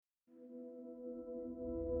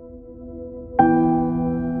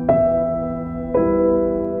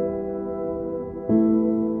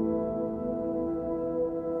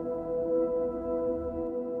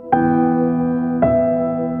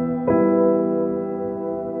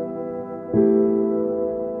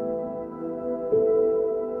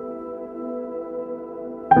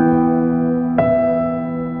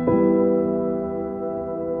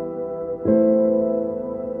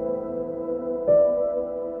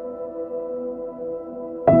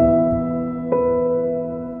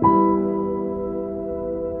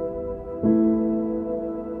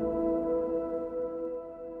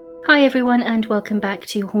Hi everyone and welcome back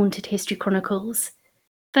to Haunted History Chronicles.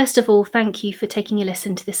 First of all, thank you for taking a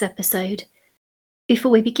listen to this episode.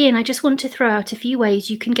 Before we begin, I just want to throw out a few ways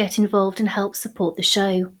you can get involved and help support the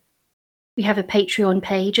show. We have a Patreon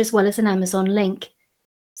page as well as an Amazon link,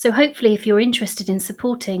 so hopefully if you're interested in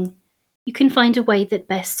supporting, you can find a way that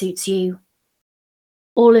best suits you.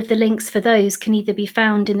 All of the links for those can either be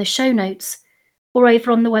found in the show notes or over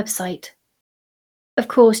on the website. Of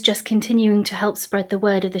course, just continuing to help spread the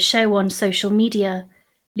word of the show on social media,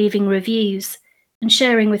 leaving reviews, and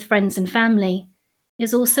sharing with friends and family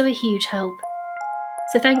is also a huge help.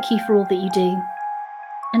 So thank you for all that you do.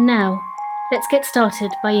 And now, let's get started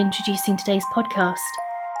by introducing today's podcast,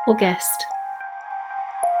 or guest.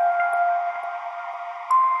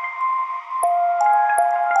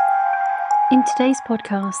 In today's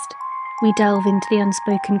podcast, we delve into the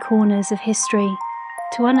unspoken corners of history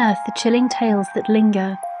to unearth the chilling tales that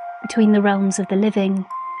linger between the realms of the living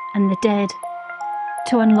and the dead,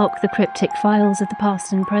 to unlock the cryptic files of the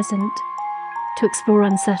past and present, to explore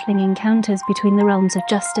unsettling encounters between the realms of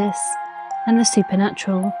justice and the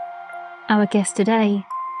supernatural. Our guest today,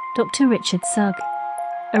 Dr. Richard Sugg,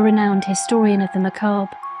 a renowned historian of the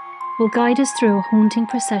macabre, will guide us through a haunting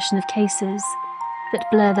procession of cases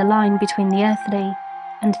that blur the line between the earthly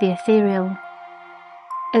and the ethereal.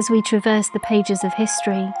 As we traverse the pages of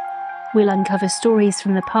history, we'll uncover stories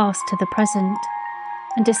from the past to the present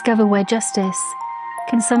and discover where justice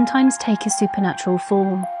can sometimes take a supernatural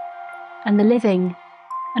form, and the living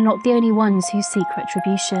are not the only ones who seek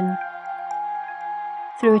retribution.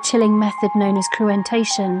 Through a chilling method known as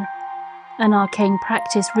cruentation, an arcane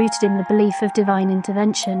practice rooted in the belief of divine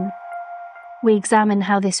intervention, we examine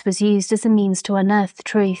how this was used as a means to unearth the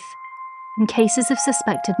truth in cases of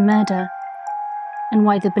suspected murder, and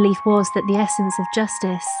why the belief was that the essence of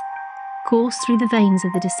justice coursed through the veins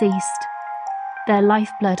of the deceased, their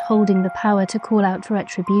lifeblood holding the power to call out for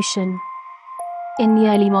retribution. In the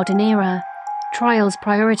early modern era, trials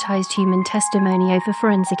prioritized human testimony over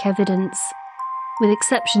forensic evidence, with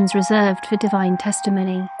exceptions reserved for divine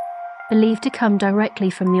testimony, believed to come directly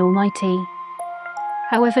from the Almighty.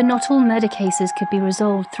 However, not all murder cases could be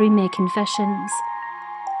resolved through mere confessions.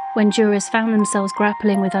 When jurors found themselves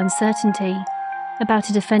grappling with uncertainty about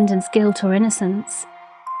a defendant's guilt or innocence,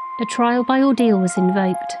 a trial by ordeal was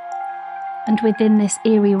invoked, and within this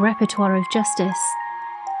eerie repertoire of justice,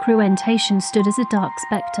 cruentation stood as a dark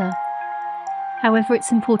spectre. However,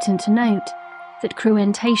 it's important to note that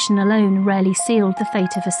cruentation alone rarely sealed the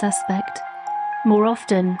fate of a suspect. More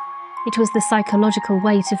often, it was the psychological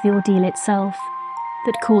weight of the ordeal itself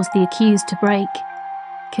that caused the accused to break,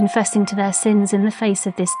 confessing to their sins in the face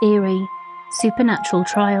of this eerie, supernatural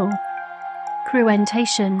trial.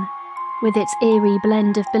 Cruentation, with its eerie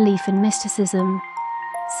blend of belief and mysticism,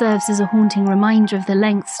 serves as a haunting reminder of the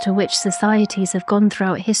lengths to which societies have gone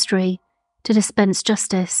throughout history to dispense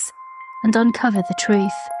justice and uncover the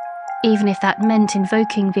truth, even if that meant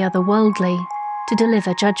invoking the otherworldly to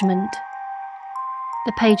deliver judgment.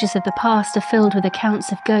 The pages of the past are filled with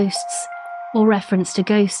accounts of ghosts or reference to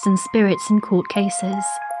ghosts and spirits in court cases.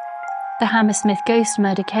 The Hammersmith ghost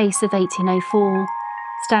murder case of 1804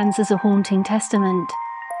 stands as a haunting testament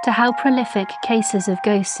to how prolific cases of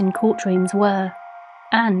ghosts in courtrooms were,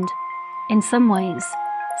 and, in some ways,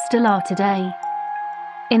 still are today.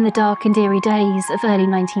 In the dark and eerie days of early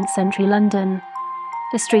 19th century London,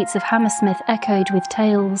 the streets of Hammersmith echoed with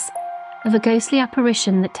tales of a ghostly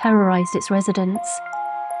apparition that terrorised its residents.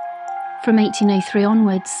 From 1803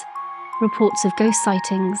 onwards, reports of ghost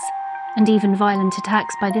sightings and even violent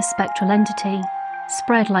attacks by this spectral entity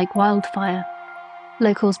spread like wildfire.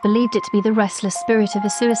 Locals believed it to be the restless spirit of a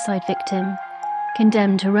suicide victim,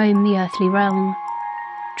 condemned to roam the earthly realm.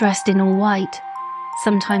 Dressed in all white,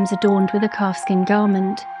 sometimes adorned with a calfskin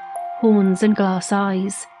garment, horns and glass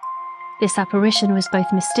eyes, this apparition was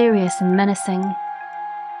both mysterious and menacing.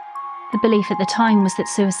 The belief at the time was that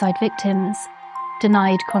suicide victims,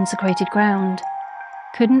 denied consecrated ground,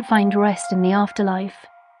 couldn't find rest in the afterlife.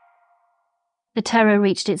 The terror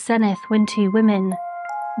reached its zenith when two women,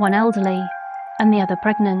 one elderly and the other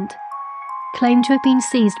pregnant, claimed to have been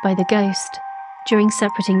seized by the ghost during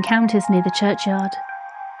separate encounters near the churchyard.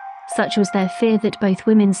 Such was their fear that both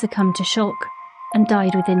women succumbed to shock and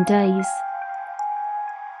died within days.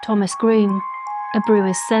 Thomas Groom, a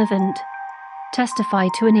brewer's servant, testified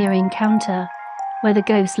to an eerie encounter where the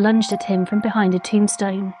ghost lunged at him from behind a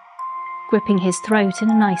tombstone, gripping his throat in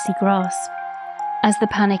an icy grasp. As the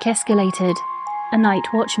panic escalated, a night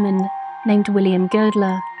watchman named William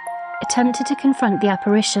Girdler attempted to confront the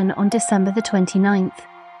apparition on December the 29th.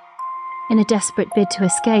 In a desperate bid to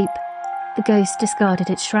escape, the ghost discarded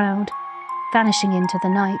its shroud, vanishing into the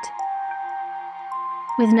night.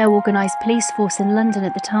 With no organised police force in London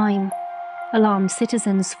at the time, alarmed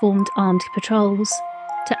citizens formed armed patrols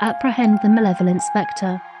to apprehend the malevolent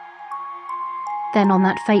spectre. Then on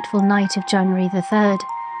that fateful night of January the 3rd,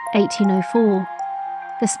 1804,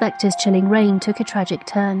 the spectre's chilling reign took a tragic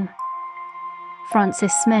turn.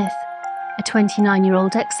 Francis Smith, a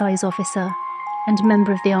 29-year-old excise officer and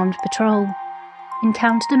member of the armed patrol,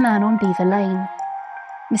 encountered a man on Beaver Lane,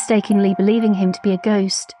 mistakenly believing him to be a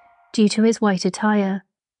ghost due to his white attire.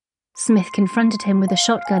 Smith confronted him with a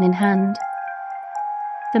shotgun in hand.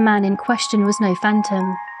 The man in question was no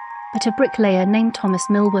phantom, but a bricklayer named Thomas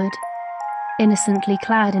Millward, innocently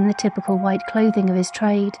clad in the typical white clothing of his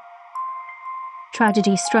trade.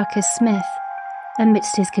 Tragedy struck as Smith,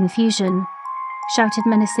 amidst his confusion, shouted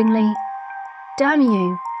menacingly, "Damn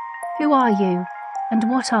you! Who are you? And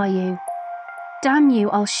what are you? Damn you,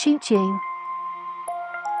 I'll shoot you!"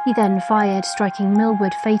 He then fired, striking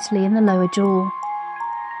Millward fatally in the lower jaw.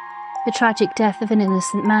 The tragic death of an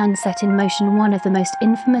innocent man set in motion one of the most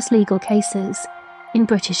infamous legal cases in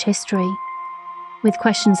British history, with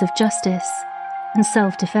questions of justice and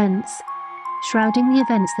self-defence shrouding the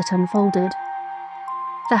events that unfolded.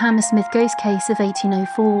 The Hammersmith ghost case of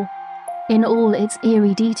 1804, in all its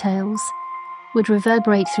eerie details, would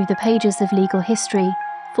reverberate through the pages of legal history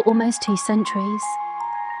for almost 2 centuries,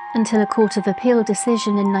 until a Court of Appeal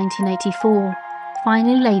decision in 1984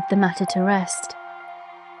 finally laid the matter to rest.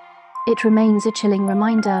 It remains a chilling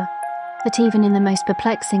reminder that even in the most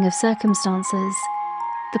perplexing of circumstances,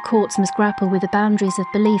 the courts must grapple with the boundaries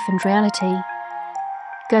of belief and reality.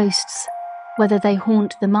 Ghosts, whether they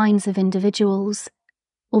haunt the minds of individuals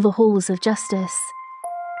or the halls of justice,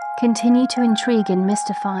 continue to intrigue and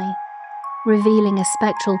mystify, revealing a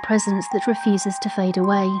spectral presence that refuses to fade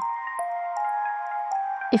away.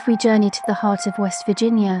 If we journey to the heart of West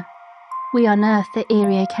Virginia, we unearth the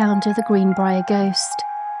eerie account of the Greenbrier ghost.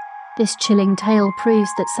 This chilling tale proves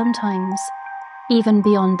that sometimes, even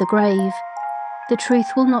beyond the grave, the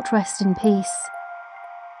truth will not rest in peace.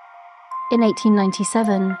 In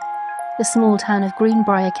 1897, the small town of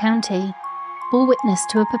Greenbrier County bore witness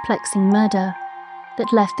to a perplexing murder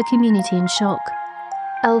that left the community in shock.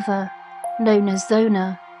 Elva, known as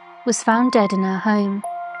Zona, was found dead in her home,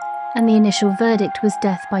 and the initial verdict was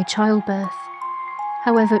death by childbirth.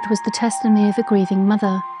 However, it was the testimony of a grieving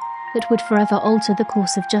mother that would forever alter the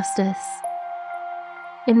course of justice.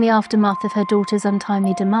 In the aftermath of her daughter's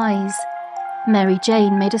untimely demise, Mary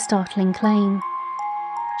Jane made a startling claim.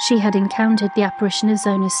 She had encountered the apparition of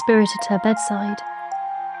Zona's spirit at her bedside.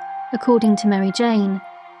 According to Mary Jane,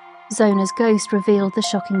 Zona's ghost revealed the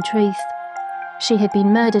shocking truth. She had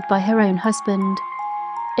been murdered by her own husband,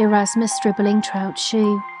 Erasmus Stribling Trout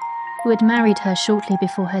Shue, who had married her shortly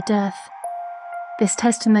before her death. This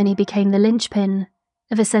testimony became the linchpin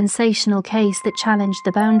of a sensational case that challenged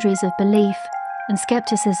the boundaries of belief and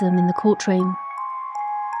skepticism in the courtroom.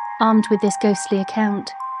 Armed with this ghostly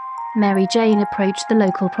account, Mary Jane approached the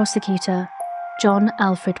local prosecutor, John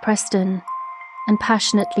Alfred Preston, and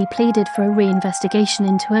passionately pleaded for a reinvestigation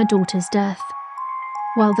into her daughter's death.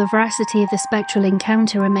 While the veracity of the spectral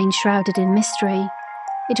encounter remained shrouded in mystery,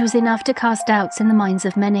 it was enough to cast doubts in the minds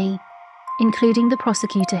of many, including the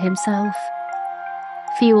prosecutor himself.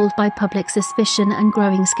 Fueled by public suspicion and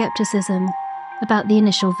growing skepticism about the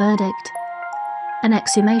initial verdict, an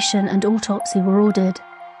exhumation and autopsy were ordered,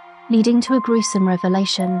 leading to a gruesome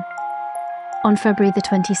revelation. On February the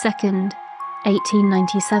 22nd,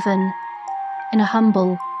 1897, in a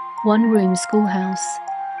humble, one-room schoolhouse,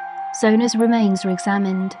 Zona's remains were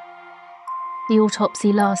examined. The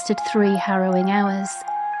autopsy lasted 3 harrowing hours,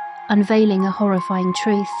 unveiling a horrifying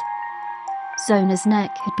truth. Zona's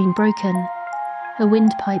neck had been broken, her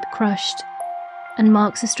windpipe crushed, and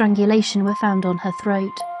marks of strangulation were found on her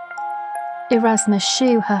throat. Erasmus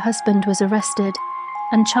Shue, her husband, was arrested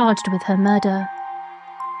and charged with her murder.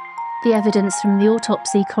 The evidence from the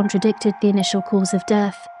autopsy contradicted the initial cause of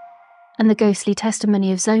death, and the ghostly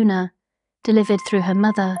testimony of Zona, delivered through her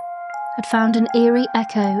mother, had found an eerie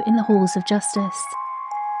echo in the halls of justice.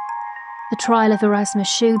 The trial of Erasmus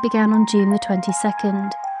Shue began on June the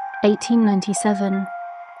 22nd, 1897,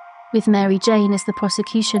 with Mary Jane as the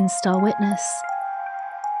prosecution's star witness.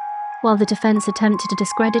 While the defence attempted to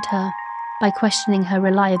discredit her by questioning her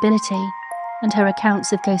reliability and her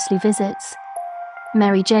accounts of ghostly visits,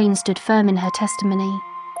 Mary Jane stood firm in her testimony.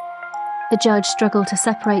 The judge struggled to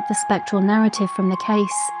separate the spectral narrative from the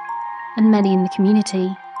case, and many in the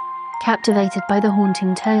community, captivated by the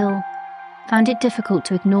haunting tale, found it difficult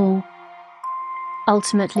to ignore.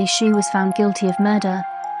 Ultimately, Shue was found guilty of murder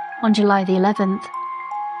on July the 11th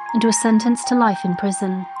and was sentenced to life in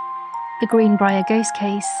prison. The Greenbrier ghost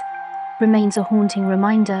case remains a haunting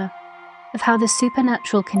reminder of how the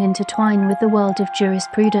supernatural can intertwine with the world of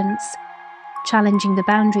jurisprudence, challenging the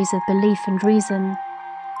boundaries of belief and reason.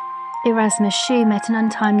 Erasmus Shue met an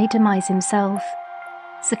untimely demise himself,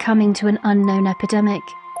 succumbing to an unknown epidemic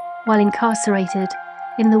while incarcerated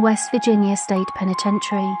in the West Virginia State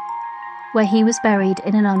Penitentiary, where he was buried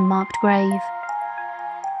in an unmarked grave.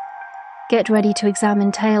 Get ready to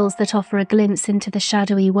examine tales that offer a glimpse into the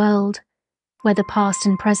shadowy world, where the past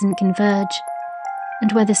and present converge,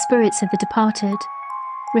 and where the spirits of the departed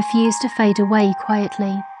refuse to fade away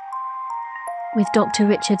quietly. With Dr.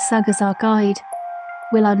 Richard Sugg as our guide,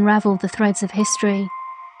 we'll unravel the threads of history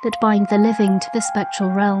that bind the living to the spectral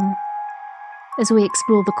realm. As we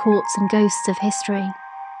explore the courts and ghosts of history,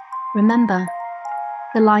 remember,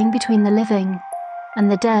 the line between the living and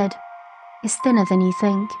the dead is thinner than you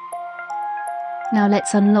think. Now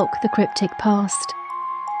let's unlock the cryptic past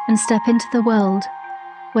and step into the world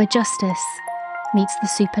where justice meets the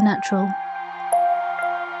supernatural.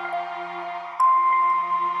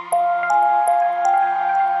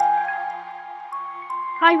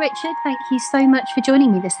 Hi Richard, thank you so much for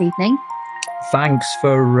joining me this evening. Thanks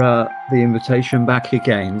for the invitation back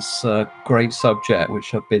again. It's a great subject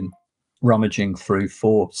which I've been rummaging through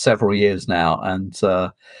for several years now, and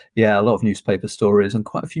a lot of newspaper stories and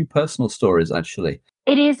quite a few personal stories actually.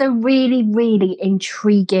 It is a really, really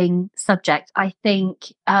intriguing subject. I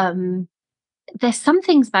think there's some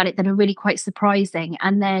things about it that are really quite surprising,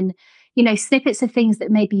 and then snippets of things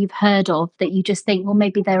that maybe you've heard of that you just think, well,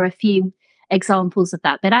 maybe there are a few examples of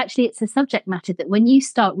that, but actually it's a subject matter that when you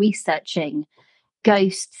start researching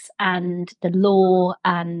ghosts and the law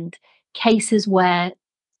and cases where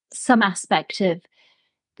some aspect of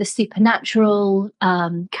the supernatural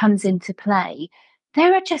comes into play,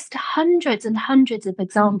 there are just hundreds and hundreds of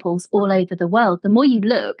examples all over the world. The more you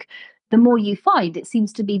look, the more you find. It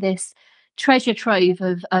seems to be this treasure trove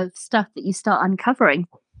of stuff that you start uncovering.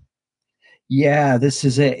 Yeah, this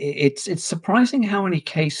is it. It's surprising how many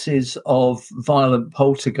cases of violent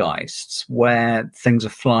poltergeists where things are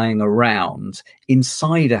flying around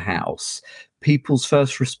inside a house, people's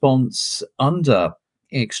first response under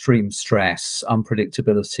extreme stress,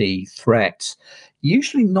 unpredictability, threat,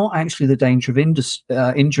 usually not actually the danger of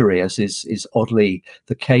injury, as is oddly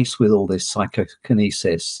the case with all this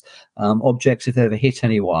psychokinesis. Objects, if they ever hit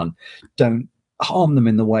anyone, don't harm them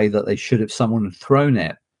in the way that they should if someone had thrown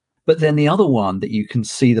it. But then the other one that you can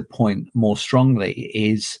see the point more strongly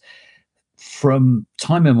is from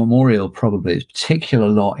time immemorial, probably, a particular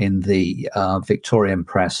lot in the Victorian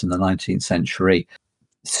press in the 19th century,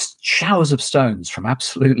 showers of stones from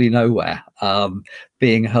absolutely nowhere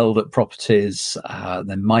being hurled at properties.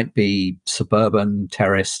 They might be suburban,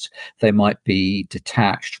 terraced, they might be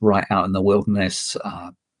detached right out in the wilderness,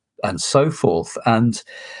 and so forth. And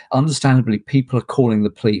understandably, people are calling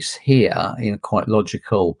the police here in a quite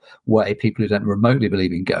logical way, people who don't remotely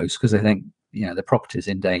believe in ghosts, because they think, the property is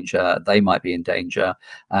in danger, they might be in danger,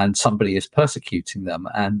 and somebody is persecuting them.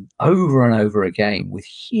 And over again, with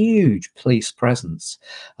huge police presence,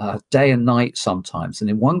 day and night sometimes,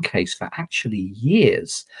 and in one case for actually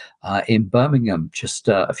years, in Birmingham just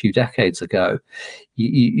a few decades ago,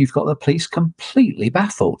 you've got the police completely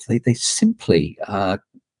baffled. They simply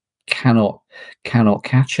cannot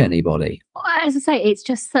catch anybody. As I say, it's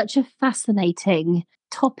just such a fascinating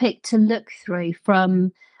topic to look through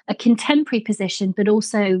from a contemporary position, but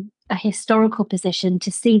also a historical position,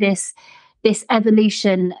 to see this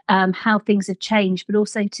evolution, how things have changed, but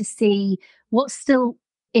also to see what still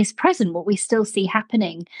is present, what we still see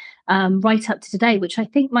happening right up to today, which I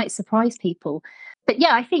think might surprise people. But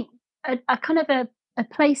yeah, I think a kind of a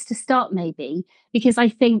place to start maybe, because I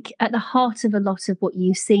think at the heart of a lot of what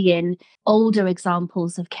you see in older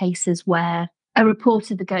examples of cases where a report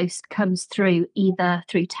of the ghost comes through either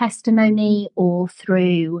through testimony or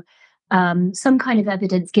through some kind of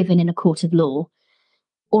evidence given in a court of law,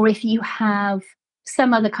 or if you have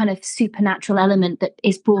some other kind of supernatural element that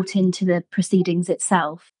is brought into the proceedings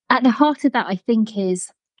itself. At the heart of that, I think, is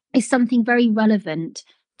something very relevant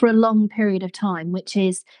for a long period of time, which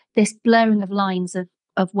is this blurring of lines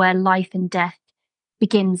of where life and death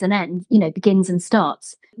begins and ends, begins and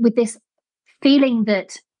starts, with this feeling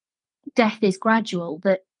that death is gradual,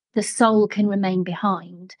 that the soul can remain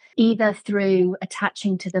behind, either through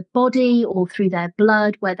attaching to the body or through their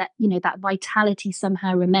blood, where that vitality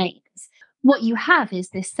somehow remains. What you have is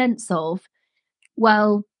this sense of,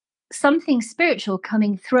 well, something spiritual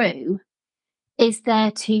coming through is there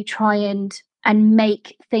to try and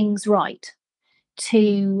make things right,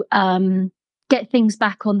 to get things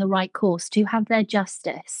back on the right course, to have their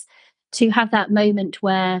justice, to have that moment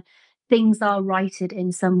where things are righted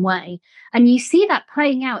in some way. And you see that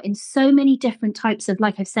playing out in so many different types of,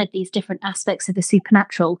 like I've said, these different aspects of the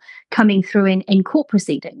supernatural coming through in court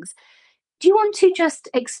proceedings. Do you want to just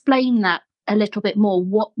explain that a little bit more?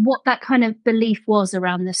 What that kind of belief was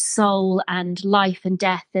around the soul and life and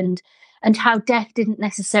death, and how death didn't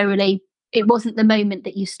necessarily, it wasn't the moment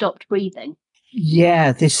that you stopped breathing.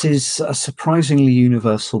 Yeah, this is a surprisingly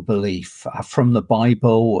universal belief from the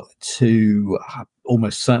Bible to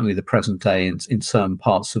almost certainly the present day in certain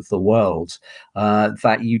parts of the world,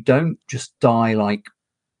 that you don't just die like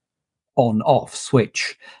on off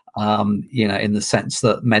switch, in the sense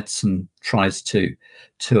that medicine tries to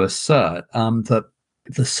assert, that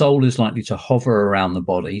the soul is likely to hover around the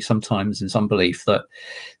body. Sometimes in some belief that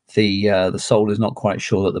the soul is not quite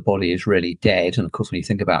sure that the body is really dead. And of course, when you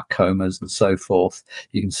think about comas and so forth,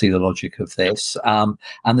 you can see the logic of this. And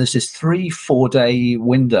there's this 3-4 day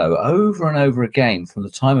window over and over again from the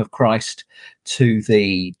time of Christ to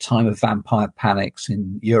the time of vampire panics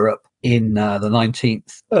in Europe in the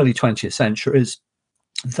 19th, early 20th centuries.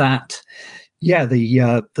 That, yeah,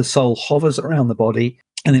 the soul hovers around the body.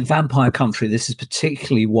 And in vampire country, this is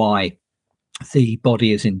particularly why the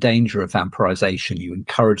body is in danger of vampirization. You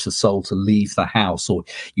encourage the soul to leave the house, or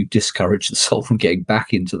you discourage the soul from getting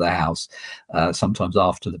back into the house, sometimes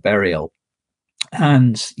after the burial.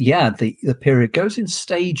 And yeah, the period goes in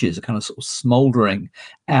stages, a kind of sort of smoldering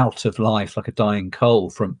out of life like a dying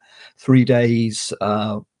coal, from 3 days,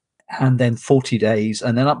 and then 40 days,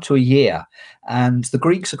 and then up to a year. And the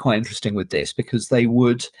Greeks are quite interesting with this because they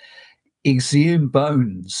would exhume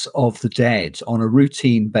bones of the dead on a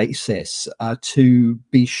routine basis, to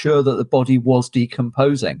be sure that the body was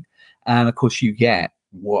decomposing. And of course, you get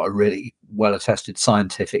what are really well attested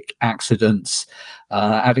scientific accidents,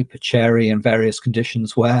 adipocere, and various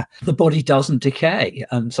conditions where the body doesn't decay,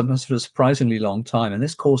 and sometimes for a surprisingly long time. And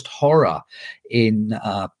this caused horror in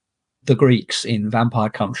the Greeks in vampire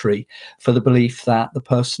country, for the belief that the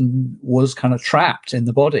person was kind of trapped in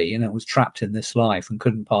the body, was trapped in this life and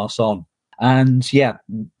couldn't pass on. And yeah,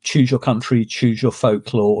 choose your country, choose your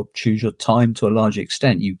folklore, choose your time to a large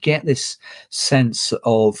extent. You get this sense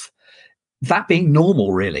of that being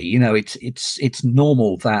normal, really. It's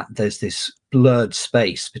normal that there's this blurred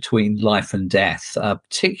space between life and death,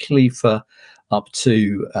 particularly for up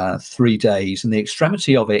to 3 days, and the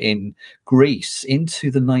extremity of it in Greece into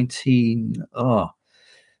the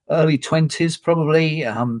early 20s, probably,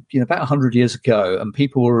 about 100 years ago. And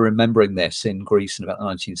people were remembering this in Greece in about the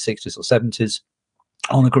 1960s or 70s,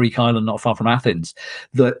 on a Greek island not far from Athens,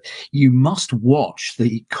 that you must watch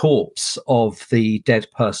the corpse of the dead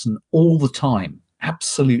person all the time,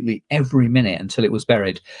 absolutely every minute until it was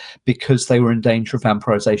buried, because they were in danger of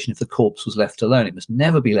vampirization if the corpse was left alone. It must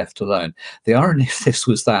never be left alone. The irony of this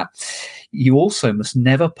was that you also must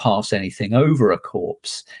never pass anything over a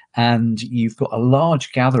corpse. And you've got a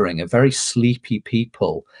large gathering of very sleepy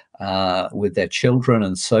people, with their children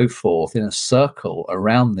and so forth, in a circle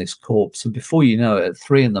around this corpse. And before you know it, at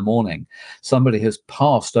 3 in the morning, somebody has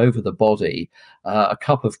passed over the body, a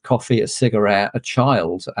cup of coffee, a cigarette, a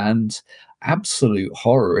child, and absolute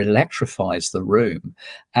horror electrifies the room.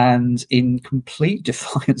 And in complete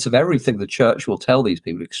defiance of everything the church will tell these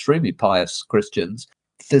people, extremely pious Christians,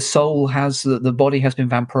 the body has been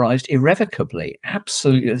vampirized irrevocably.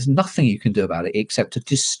 Absolutely, there's nothing you can do about it except to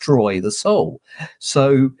destroy the soul.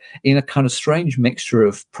 So, in a kind of strange mixture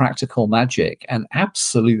of practical magic and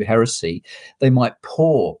absolute heresy, they might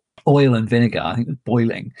pour oil and vinegar, I think it was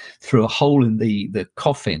boiling, through a hole in the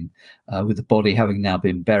coffin, with the body having now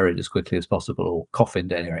been buried as quickly as possible, or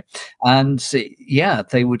coffined anyway. And yeah,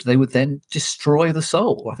 they would then destroy the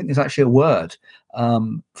soul. I think there's actually a word,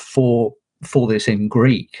 for this in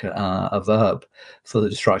Greek, a verb for the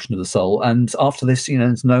destruction of the soul. And after this,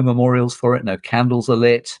 there's no memorials for it, no candles are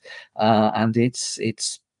lit, and it's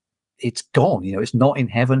gone. It's not in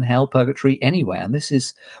heaven, hell, purgatory, anywhere. And this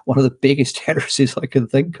is one of the biggest heresies I can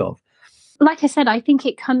think of. Like I said, I think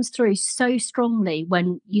it comes through so strongly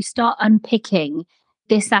when you start unpicking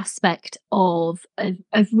this aspect of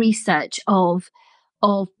research, of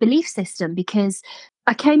belief system, because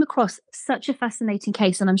I came across such a fascinating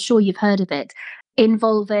case, and I'm sure you've heard of it,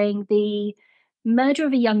 involving the murder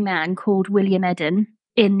of a young man called William Eden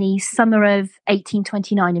in the summer of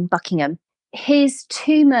 1829 in Buckingham. His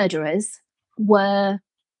two murderers were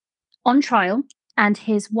on trial, and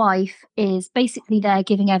his wife is basically there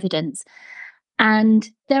giving evidence. And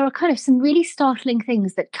there are kind of some really startling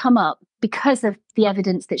things that come up because of the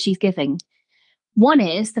evidence that she's giving. One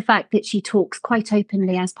is the fact that she talks quite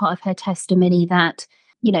openly as part of her testimony that,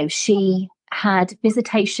 she had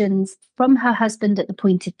visitations from her husband at the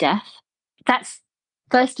point of death. That's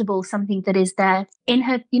First of all, something that is there in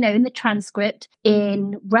her, in the transcript,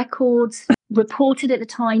 in records reported at the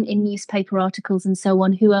time in newspaper articles and so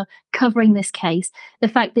on, who are covering this case, the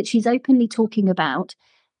fact that she's openly talking about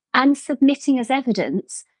and submitting as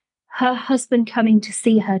evidence her husband coming to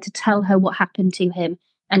see her to tell her what happened to him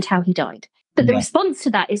and how he died. But the response to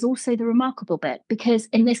that is also the remarkable bit, because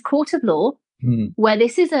in this court of law, where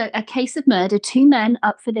this is a case of murder, two men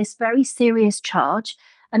up for this very serious charge.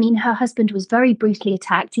 I mean, her husband was very brutally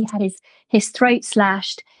attacked. He had his throat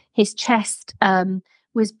slashed, his chest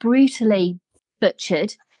was brutally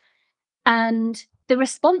butchered. And the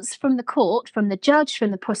response from the court, from the judge,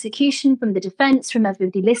 from the prosecution, from the defense, from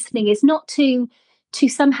everybody listening, is not to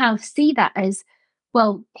somehow see that as,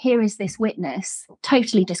 well, here is this witness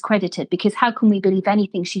totally discredited, because how can we believe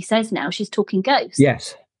anything she says now? She's talking ghosts.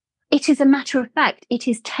 Yes. It is a matter of fact. It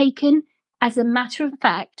is taken as a matter of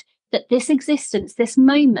fact that this existence, this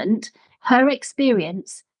moment, her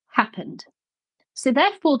experience happened. So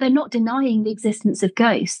therefore, they're not denying the existence of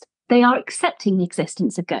ghosts. They are accepting the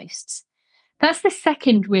existence of ghosts. That's the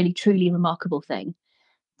second really, truly remarkable thing.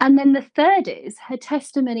 And then the third is her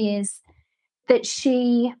testimony is that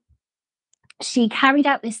she carried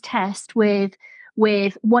out this test with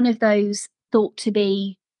one of those thought to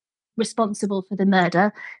be responsible for the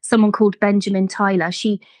murder, someone called Benjamin Tyler.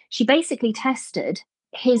 She basically tested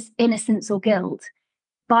his innocence or guilt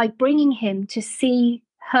by bringing him to see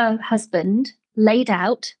her husband laid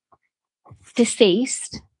out,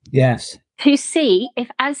 deceased. Yes. To see if,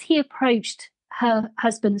 as he approached her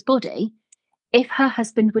husband's body, if her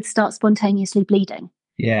husband would start spontaneously bleeding.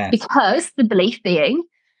 Yeah. Because the belief being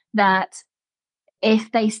that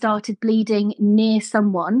if they started bleeding near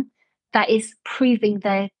someone, that is proving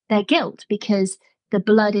their guilt, because the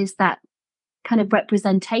blood is that kind of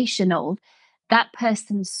representation of that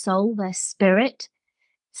person's soul, their spirit,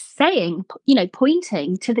 saying,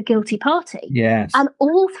 pointing to the guilty party. Yes. And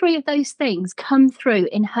all three of those things come through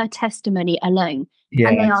in her testimony alone. Yes.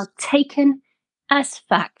 And they are taken as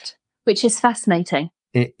fact, which is fascinating.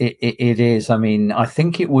 It is. I mean, I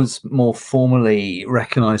think it was more formally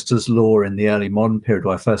recognized as law in the early modern period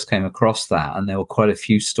where I first came across that. And there were quite a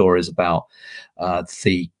few stories about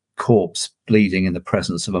the corpse bleeding in the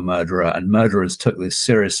presence of a murderer, and murderers took this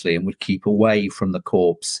seriously and would keep away from the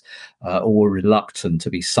corpse or were reluctant to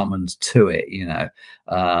be summoned to it,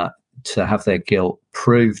 to have their guilt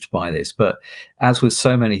proved by this. But as with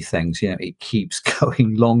so many things, it keeps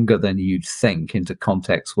going longer than you'd think into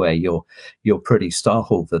contexts where you're pretty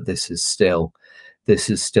startled that this is still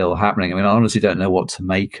happening. I mean, I honestly don't know what to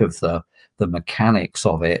make of the mechanics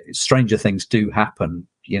of it. Stranger things do happen,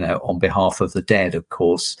 on behalf of the dead, of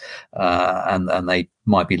course, and they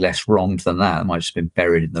might be less wronged than that. It might have just been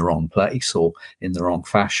buried in the wrong place or in the wrong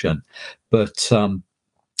fashion. But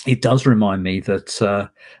it does remind me that,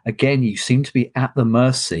 again, you seem to be at the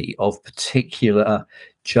mercy of particular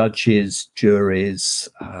judges, juries,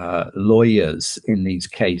 lawyers in these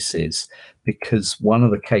cases, because one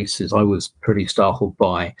of the cases I was pretty startled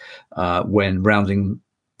by when rounding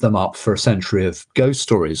them up for a century of ghost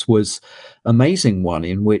stories was amazing one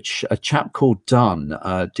in which a chap called Dunn,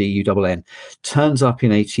 Dunn, turns up in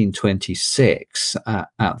 1826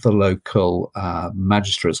 at the local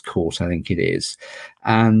magistrate's court, I think it is,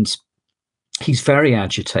 and he's very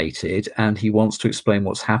agitated and he wants to explain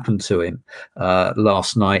what's happened to him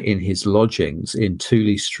last night in his lodgings in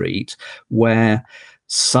Tooley Street, where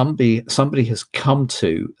somebody has come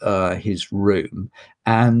to his room,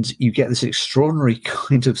 and you get this extraordinary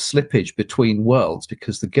kind of slippage between worlds,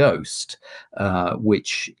 because the ghost,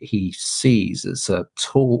 which he sees as a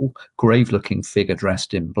tall, grave-looking figure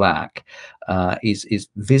dressed in black, is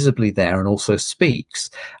visibly there and also speaks.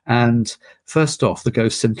 And first off, the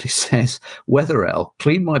ghost simply says, "Wetherell,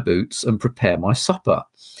 clean my boots and prepare my supper."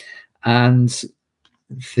 And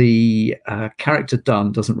the character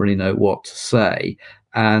Dunn doesn't really know what to say,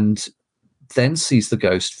 and then sees the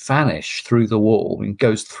ghost vanish through the wall and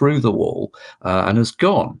goes through the wall and has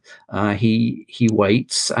gone. He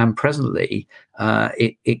waits, and presently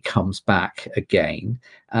it comes back again.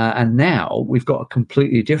 And now we've got a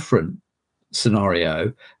completely different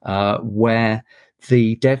scenario where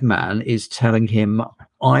the dead man is telling him,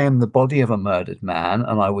 "I am the body of a murdered man,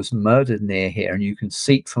 and I was murdered near here, and you can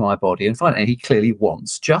seek for my body and find it." And he clearly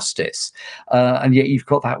wants justice. And yet you've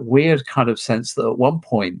got that weird kind of sense that at one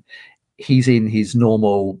point he's in his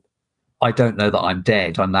normal I don't know that I'm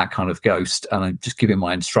dead. I'm that kind of ghost, and I'm just giving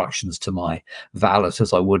my instructions to my valet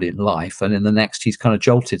as I would in life. And in the next, he's kind of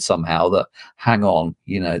jolted somehow that, hang on,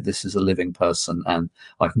 this is a living person, and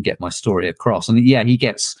I can get my story across. And yeah,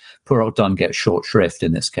 poor old Dunn gets short shrift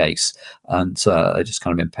in this case, and they're just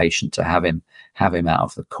kind of impatient to have him out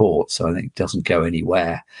of the court. So I think it doesn't go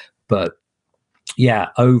anywhere. But yeah,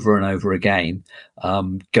 over and over again,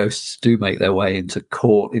 ghosts do make their way into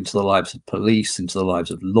court, into the lives of police, into the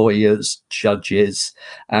lives of lawyers, judges.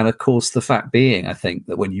 And of course, the fact being, I think,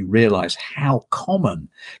 that when you realize how common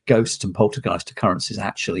ghost and poltergeist occurrences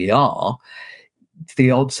actually are,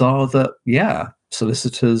 the odds are that, yeah,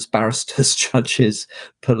 solicitors, barristers, judges,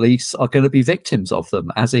 police are going to be victims of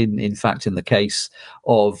them, as in fact, in the case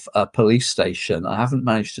of a police station. I haven't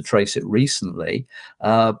managed to trace it recently,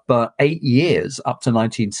 but 8 years, up to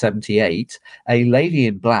 1978, A Lady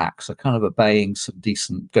in Black, so kind of obeying some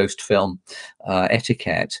decent ghost film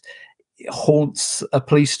etiquette, haunts a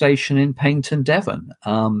police station in Paignton, Devon.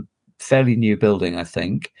 Fairly new building, I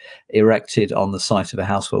think, erected on the site of a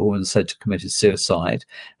house where a woman said to committed suicide,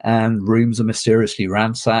 and rooms are mysteriously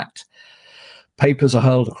ransacked. Papers are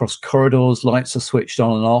hurled across corridors, lights are switched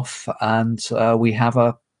on and off, and we have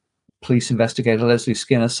a police investigator, Leslie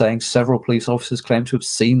Skinner, saying several police officers claim to have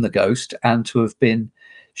seen the ghost and to have been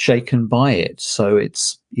shaken by it. So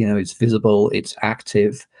it's visible, it's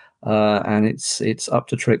active, and it's up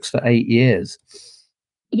to tricks for 8 years.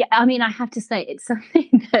 Yeah, I mean, I have to say it's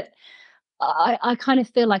something that I kind of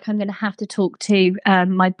feel like I'm going to have to talk to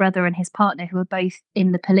my brother and his partner, who are both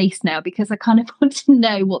in the police now, because I kind of want to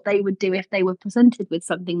know what they would do if they were presented with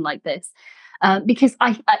something like this. Because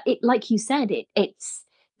like you said, it's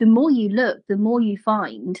the more you look, the more you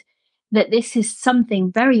find that this is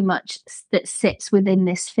something very much that sits within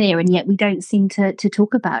this sphere, and yet we don't seem to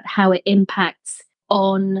talk about how it impacts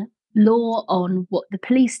on law, on what the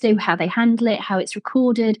police do, how they handle it, how it's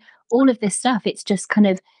recorded, all of this stuff. It's just kind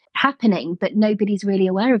of happening, but nobody's really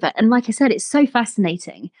aware of it. And like I said, it's so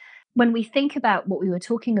fascinating. When we think about what we were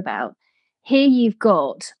talking about, here you've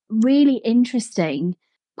got really interesting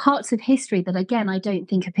parts of history that, again, I don't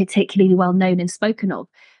think are particularly well known and spoken of,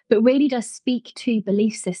 but really does speak to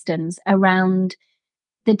belief systems around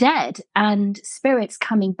the dead and spirits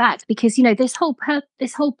coming back. Because this whole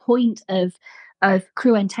point of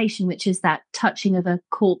cruentation, which is that touching of a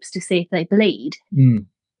corpse to see if they bleed,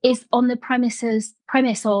 is on the premise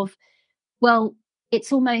of, well,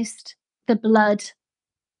 it's almost the blood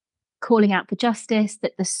calling out for justice,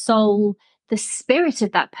 that the soul, the spirit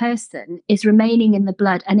of that person is remaining in the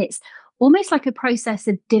blood. And it's almost like a process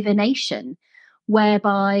of divination,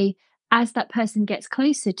 whereby as that person gets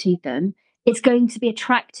closer to them, it's going to be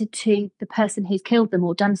attracted to the person who's killed them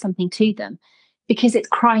or done something to them, because it's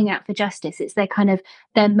crying out for justice. It's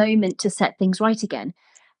their moment to set things right again.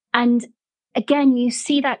 And again, you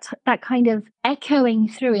see that kind of echoing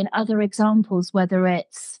through in other examples, whether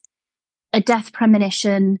it's a death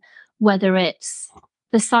premonition, whether it's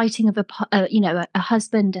the sighting of a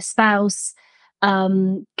husband, a spouse,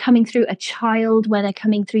 coming through, a child, where they're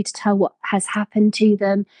coming through to tell what has happened to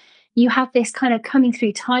them. You have this kind of coming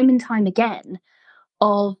through time and time again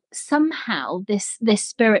of somehow this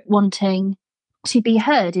spirit wanting to be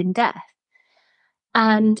heard in death.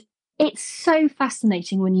 And it's so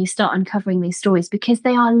fascinating when you start uncovering these stories, because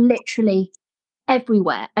they are literally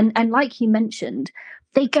everywhere. And like you mentioned,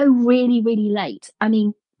 they go really, really late. I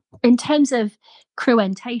mean, in terms of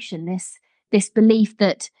cruentation, this belief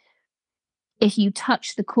that if you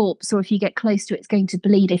touch the corpse or if you get close to it, it's going to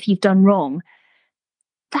bleed if you've done wrong,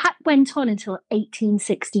 that went on until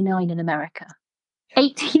 1869 in America.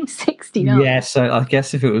 1869. Yeah, so I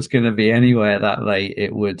guess if it was going to be anywhere that late,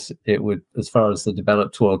 it would, as far as the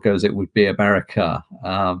developed world goes, it would be America.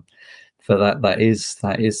 For that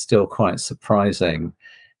is still quite surprising.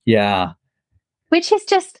 Yeah. Which is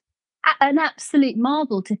just an absolute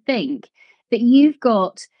marvel to think that you've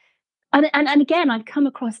got. And again, I've come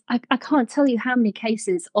across, I can't tell you how many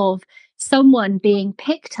cases of someone being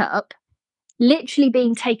picked up, literally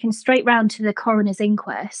being taken straight round to the coroner's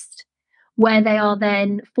inquest, where they are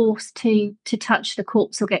then forced to touch the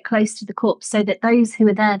corpse or get close to the corpse, so that those who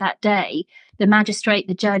are there that day, the magistrate,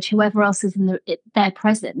 the judge, whoever else is there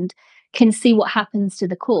present, can see what happens to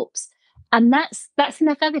the corpse. And that's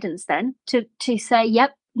enough evidence then to say,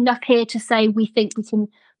 yep, enough here to say we think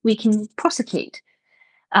we can prosecute.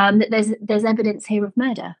 That there's evidence here of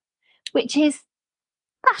murder, which is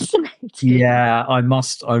fascinating. Yeah, I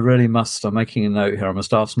really must. I'm making a note here. I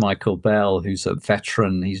must ask Michael Bell, who's a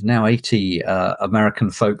veteran. He's now 80,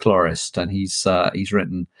 American folklorist, and he's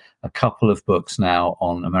written a couple of books now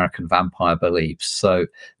on American vampire beliefs. So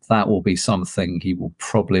that will be something he will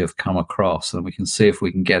probably have come across, and we can see if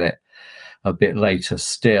we can get it a bit later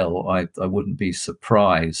still. I wouldn't be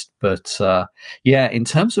surprised. But yeah, in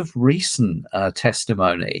terms of recent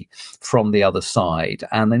testimony from the other side,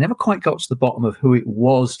 and they never quite got to the bottom of who it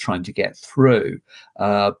was trying to get through,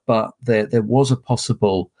 but there was a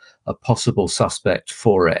possible suspect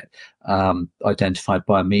for it, identified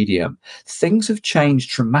by a medium. Things have changed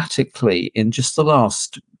dramatically in just the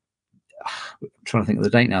last, I'm trying to think of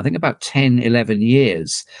the date now, I think about 10, 11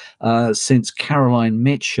 years, since Caroline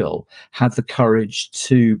Mitchell had the courage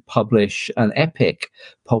to publish an epic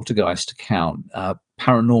poltergeist account,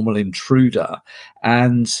 Paranormal Intruder.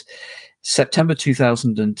 And September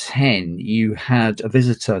 2010, you had a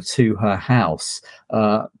visitor to her house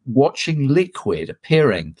watching liquid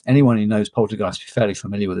appearing. Anyone who knows poltergeist is fairly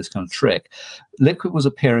familiar with this kind of trick. Liquid was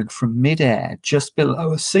appearing from midair just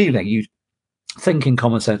below a ceiling. You think in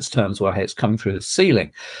common sense terms, well, hey, it's coming through the ceiling.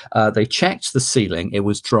 They checked the ceiling, it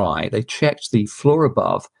was dry. They checked the floor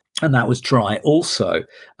above, and that was dry also.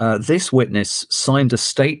 This witness signed a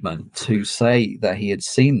statement to say that he had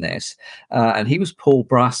seen this, and he was Paul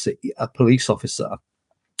Brassey, a police officer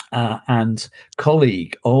and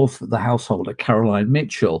colleague of the householder Caroline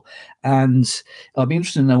Mitchell. And I'd be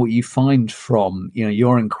interested to know what you find from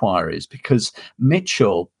your inquiries, because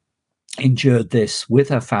Mitchell endured this with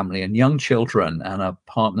her family and young children and her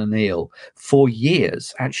partner Neil for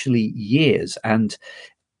years, actually years. And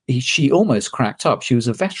she almost cracked up. She was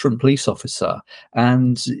a veteran police officer,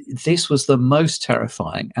 and this was the most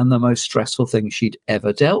terrifying and the most stressful thing she'd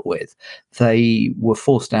ever dealt with. They were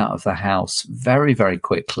forced out of the house very, very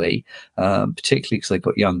quickly, particularly because they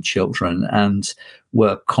got young children, and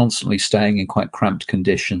were constantly staying in quite cramped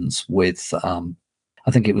conditions with I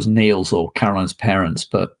think it was Neil's or Caroline's parents,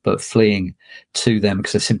 but fleeing to them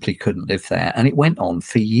because they simply couldn't live there. And it went on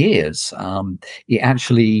for years. It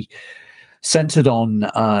actually centered on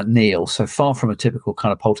Neil, so far from a typical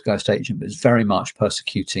kind of poltergeist agent, but it's very much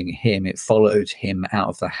persecuting him. It followed him out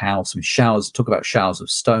of the house. And talk about showers of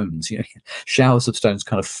stones, showers of stones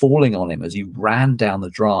kind of falling on him as he ran down the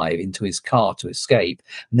drive into his car to escape.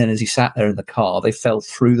 And then as he sat there in the car, they fell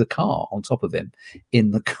through the car on top of him in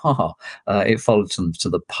the car. It followed them to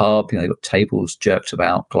the pub. They got tables jerked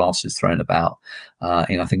about, glasses thrown about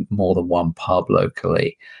in, I think, more than one pub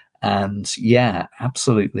locally. And yeah,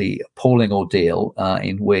 absolutely appalling ordeal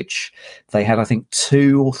in which they had, I think,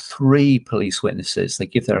 2 or 3 police witnesses. They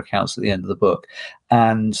give their accounts at the end of the book.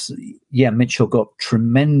 And yeah, Mitchell got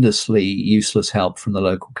tremendously useless help from the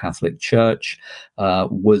local Catholic Church.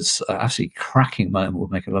 Was absolutely cracking moment.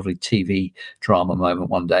 Would make a lovely TV drama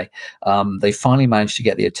moment one day. They finally managed to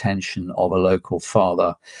get the attention of a local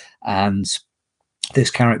father, and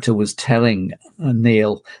this character was telling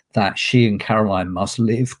Neil that she and Caroline must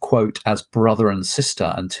live, quote, as brother and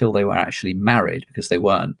sister until they were actually married, because they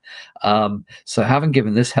weren't. So having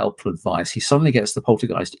given this helpful advice, he suddenly gets the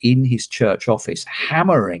poltergeist in his church office,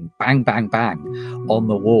 hammering bang, bang, bang on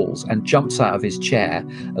the walls, and jumps out of his chair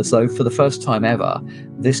as though for the first time ever,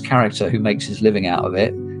 this character who makes his living out of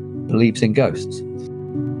it believes in ghosts.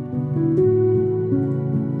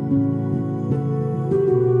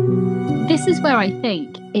 This is where I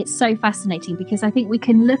think it's so fascinating, because I think we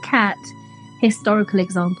can look at historical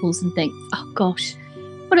examples and think, oh gosh,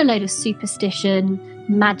 what a load of superstition,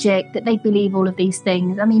 magic, that they believe all of these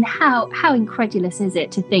things. I mean, how incredulous is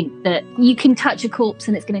it to think that you can touch a corpse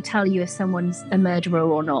and it's going to tell you if someone's a murderer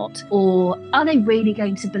or not? Or are they really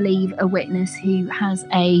going to believe a witness who has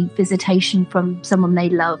a visitation from someone they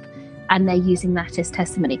love and they're using that as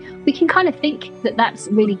testimony? We can kind of think that that's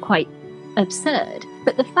really quite absurd.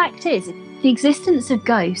 But the fact is, the existence of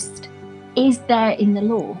ghosts is there in the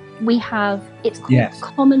law. It's called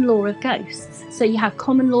common law of ghosts. So you have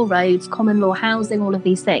common law roads, common law housing, all of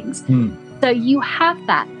these things. So you have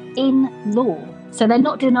that in law. So they're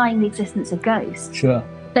not denying the existence of ghosts. Sure.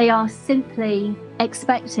 They are simply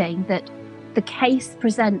expecting that the case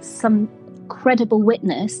presents some credible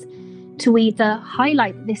witness to either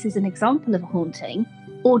highlight that this is an example of a haunting,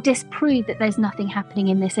 or disprove that there's nothing happening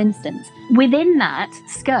in this instance. Within that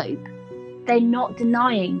scope, they're not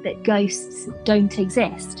denying that ghosts don't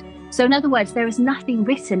exist. So in other words, there is nothing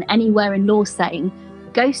written anywhere in law saying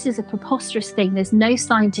ghosts is a preposterous thing. There's no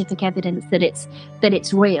scientific evidence that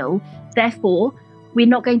it's real. Therefore, we're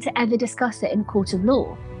not going to ever discuss it in a court of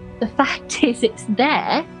law. The fact is, it's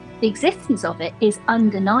there. The existence of it is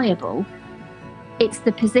undeniable. It's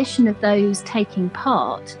the position of those taking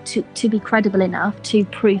part to be credible enough to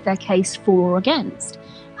prove their case for or against.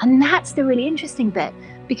 And that's the really interesting bit,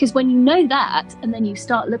 because when you know that, and then you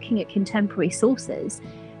start looking at contemporary sources,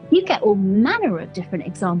 you get all manner of different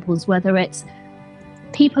examples, whether it's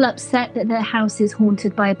people upset that their house is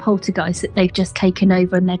haunted by a poltergeist that they've just taken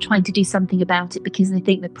over, and they're trying to do something about it because they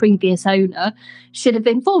think the previous owner should have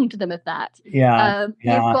informed them of that. You've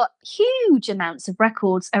got huge amounts of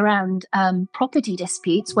records around property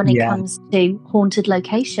disputes when it comes to haunted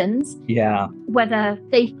locations. Whether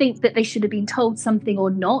they think that they should have been told something or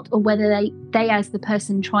not, or whether they as the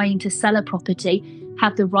person trying to sell a property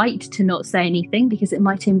have the right to not say anything because it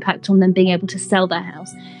might impact on them being able to sell their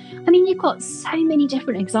house. I mean, you've got so many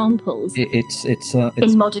different examples. It's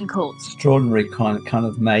in modern courts. Extraordinary kind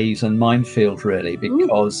of maze and minefield, really,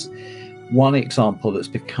 because one example that's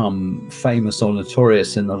become famous or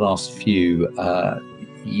notorious in the last few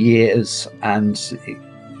years, and it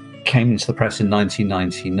came into the press in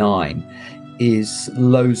 1999, is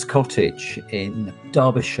Lowes Cottage in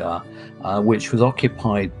Derbyshire, which was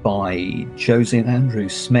occupied by Josie and Andrew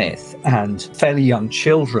Smith and fairly young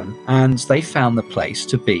children, and they found the place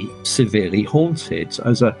to be severely haunted.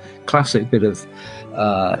 As a classic bit of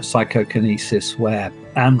psychokinesis where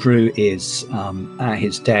Andrew is at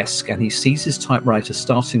his desk and he sees his typewriter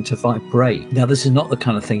starting to vibrate. Now, this is not the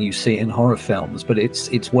kind of thing you see in horror films, but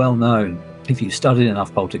it's well known, if you studied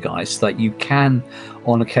enough poltergeists, that you can,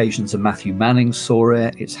 on occasions, and Matthew Manning saw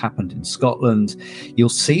it, it's happened in Scotland, you'll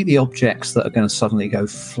see the objects that are going to suddenly go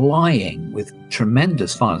flying with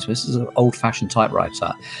tremendous violence. This is an old-fashioned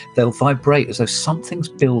typewriter. They'll vibrate as though something's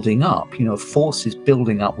building up, a force is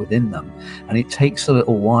building up within them, and it takes a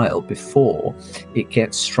little while before it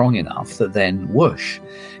gets strong enough that then whoosh,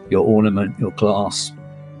 your ornament, your glass,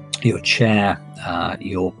 your chair,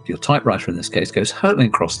 your typewriter in this case, goes hurtling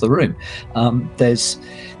across the room. There's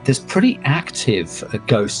pretty active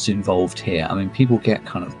ghosts involved here. I mean, people get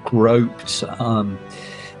kind of groped.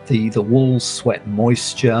 The walls sweat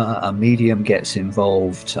moisture. A medium gets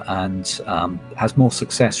involved and has more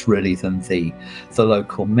success really than the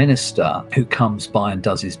local minister, who comes by and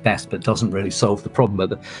does his best but doesn't really solve the problem.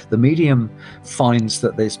 But the medium finds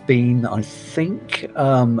that there's been, I think,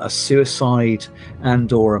 a suicide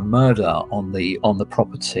and or a murder on the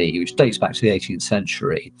property, which dates back to the 18th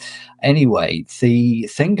century. Anyway, the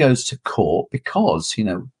thing goes to court because,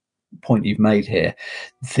 point you've made here,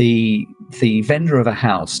 the vendor of a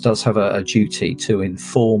house does have a duty to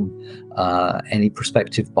inform any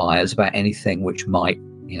prospective buyers about anything which might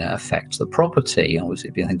affect the property. Obviously,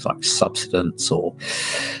 it'd be things like subsidence or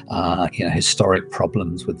historic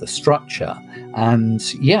problems with the structure. And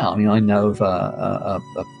I know of a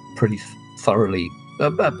pretty thoroughly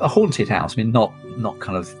a haunted house. I mean, not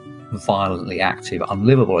kind of violently active,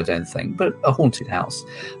 unlivable, I don't think, but a haunted house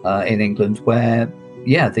in England where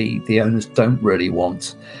the owners don't really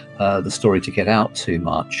want the story to get out too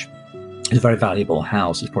much. It's a very valuable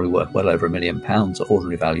house. It's probably worth well over £1 million at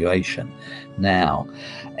ordinary valuation now.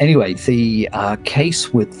 Anyway, the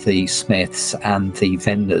case with the Smiths and the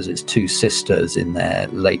vendors, its two sisters in their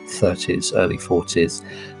late 30s, early 40s,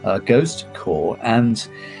 goes to court, and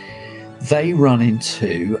they run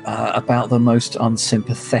into about the most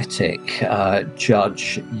unsympathetic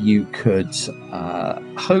judge you could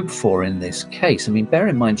hope for in this case. I mean, bear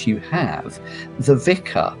in mind you have the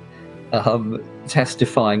vicar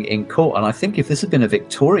testifying in court, and I think if this had been a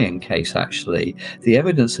Victorian case, actually, the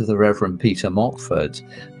evidence of the Reverend Peter Mockford,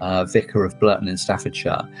 vicar of Blurton in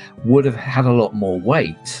Staffordshire, would have had a lot more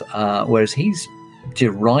weight, whereas he's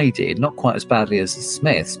derided, not quite as badly as the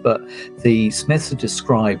Smiths, but the Smiths are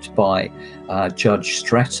described by Judge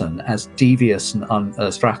Stratton as devious and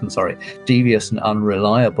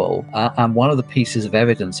unreliable. And one of the pieces of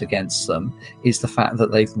evidence against them is the fact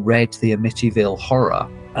that they've read the Amityville Horror,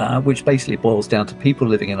 which basically boils down to people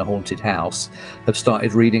living in a haunted house have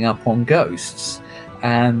started reading up on ghosts,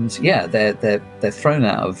 and they're thrown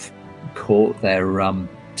out of court. They're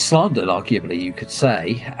slandered, arguably, you could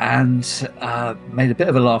say, and made a bit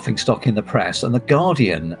of a laughingstock in the press. And The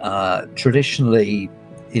Guardian, traditionally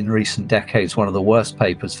in recent decades one of the worst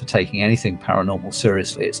papers for taking anything paranormal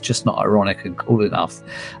seriously, it's just not ironic and cool enough,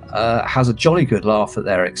 has a jolly good laugh at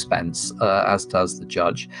their expense, as does the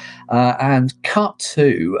judge. And cut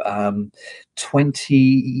to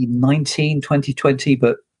 2019, 2020,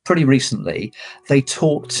 but pretty recently, they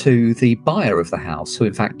talked to the buyer of the house, who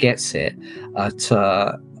in fact gets it at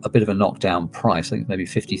a bit of a knockdown price. I think maybe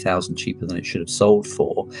 50,000 cheaper than it should have sold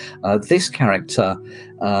for. This character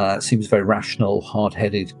seems a very rational,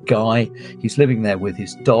 hard-headed guy. He's living there with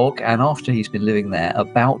his dog, and after he's been living there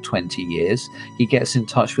about 20 years, he gets in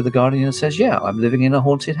touch with the Guardian and says, yeah, I'm living in a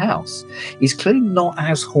haunted house. It's clearly not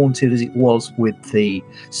as haunted as it was with the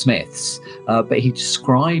Smiths, but he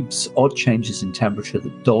describes odd changes in temperature, the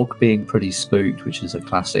dog being pretty spooked, which is a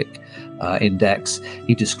classic index.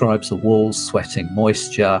 He describes the walls sweating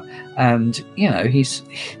moisture, and he's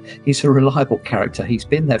a reliable character. He's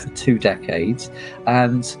been there for 2 decades,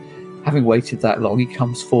 and having waited that long, he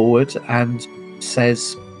comes forward and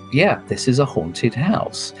says, yeah, this is a haunted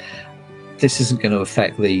house. This isn't going to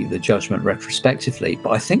affect the judgment retrospectively, but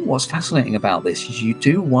I think what's fascinating about this is you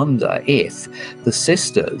do wonder if the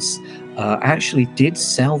sisters actually did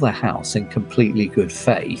sell the house in completely good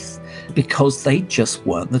faith, because they just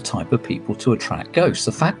weren't the type of people to attract ghosts.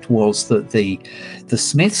 The fact was that the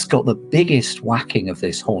Smiths got the biggest whacking of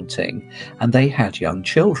this haunting, and they had young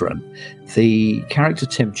children. The character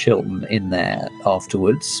Tim Chilton in there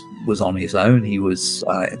afterwards was on his own. He was,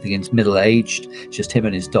 I think, middle-aged, just him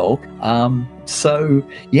and his dog. So,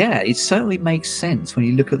 yeah, it certainly makes sense when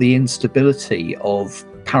you look at the instability of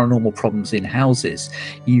paranormal problems in houses.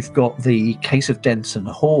 You've got the case of Denton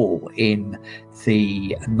Hall in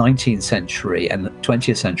the 19th century and the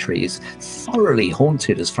 20th century is thoroughly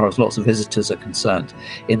haunted as far as lots of visitors are concerned.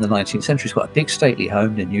 In the 19th century, it's got a big stately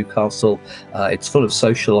home in Newcastle. It's full of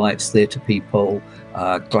socialites, theatre people,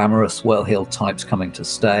 glamorous, well-heeled types coming to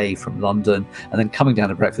stay from London, and then coming down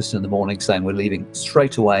to breakfast in the morning saying, we're leaving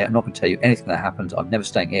straight away. I'm not going to tell you anything that happened. I'm never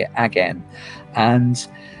staying here again. And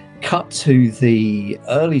cut to the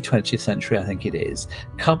early 20th century, I think it is,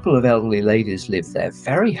 a couple of elderly ladies live there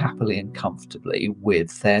very happily and comfortably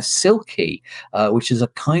with their Silky, which is a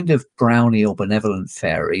kind of brownie or benevolent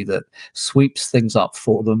fairy that sweeps things up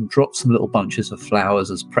for them, drops some little bunches of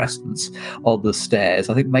flowers as presents on the stairs,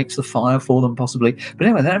 I think makes the fire for them possibly. But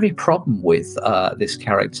anyway, they don't have any problem with this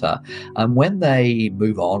character. And when they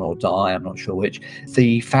move on or die, I'm not sure which,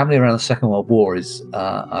 the family around the Second World War is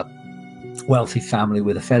a wealthy family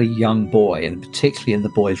with a fairly young boy, and particularly in the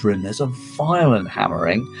boy's room there's a violent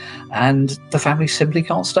hammering, and the family simply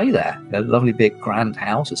can't stay there. A lovely big grand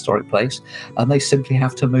house, historic place, and they simply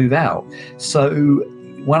have to move out. So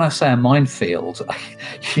when I say a minefield,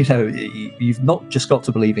 you've not just got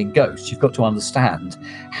to believe in ghosts, you've got to understand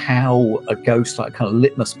how a ghost, like kind of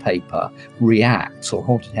litmus paper, reacts, or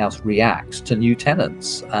haunted house reacts to new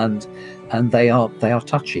tenants, and they are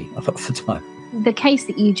touchy a lot of the time. The case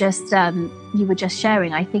that you were just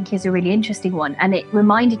sharing, I think, is a really interesting one, and it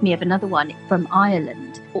reminded me of another one from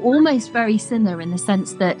Ireland, almost very similar in the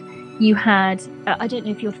sense that you had, I don't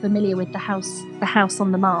know if you're familiar with the house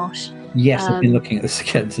on the marsh. Yes, I've been looking at this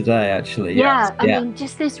again today, actually. Yeah, I mean,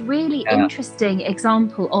 just this really interesting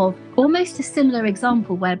example of almost a similar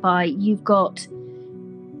example whereby you've got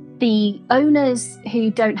the owners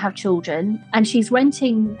who don't have children, and she's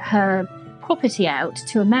renting her property out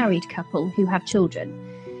to a married couple who have children,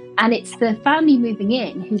 and it's the family moving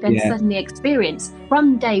in who then suddenly experience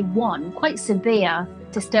from day one quite severe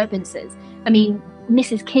disturbances. I mean,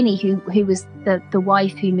 Mrs. Kinney, who was the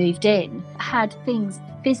wife who moved in, had things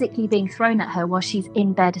physically being thrown at her while she's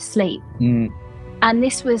in bed asleep. And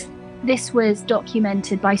this was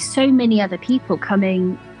documented by so many other people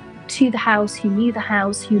coming to the house, who knew the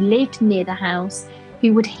house, who lived near the house,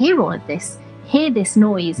 who would hear all of this, hear this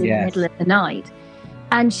noise in the middle of the night.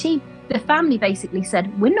 And the family basically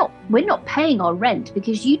said, we're not paying our rent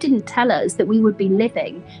because you didn't tell us that we would be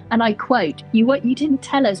living, and I quote, you didn't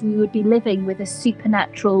tell us we would be living with a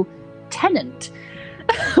supernatural tenant,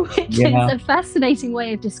 which is a fascinating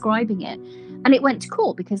way of describing it. And it went to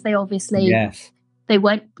court because they obviously they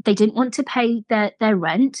didn't want to pay their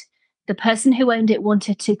rent. The person who owned it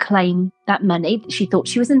wanted to claim that money. She thought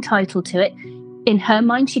she was entitled to it. In her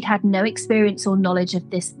mind, she'd had no experience or knowledge of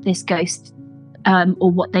this ghost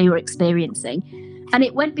or what they were experiencing. And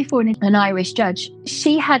it went before an Irish judge.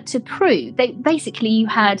 She had to prove, you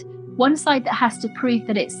had one side that has to prove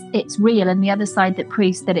that it's real and the other side that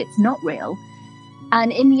proves that it's not real.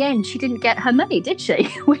 And in the end, she didn't get her money, did she?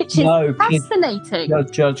 Which is fascinating.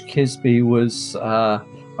 Judge Kisby was,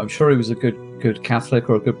 I'm sure he was a good Catholic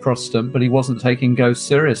or a good Protestant, but he wasn't taking ghosts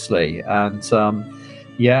seriously. And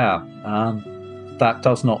that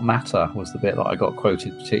does not matter was the bit that I got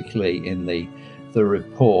quoted particularly in the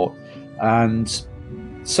report. And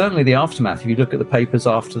certainly the aftermath, if you look at the papers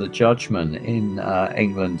after the judgment in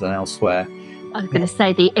England and elsewhere. I was going to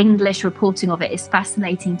say the English reporting of it is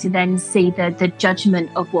fascinating to then see the judgment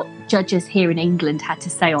of what judges here in England had to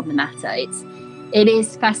say on the matter. It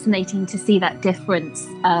is fascinating to see that difference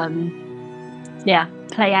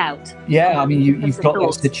play out. Yeah, I mean, you've got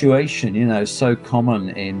that situation, so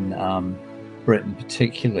common in Britain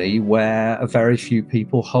particularly, where a very few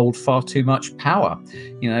people hold far too much power.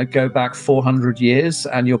 Go back 400 years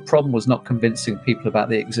and your problem was not convincing people about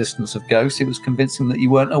the existence of ghosts, it was convincing that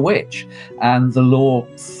you weren't a witch. And the law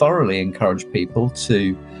thoroughly encouraged people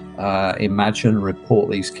to imagine,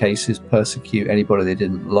 report these cases, persecute anybody they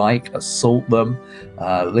didn't like, assault them,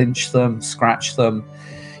 lynch them, scratch them,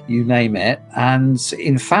 you name it. And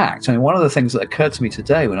in fact, I mean, one of the things that occurred to me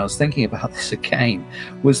today when I was thinking about this again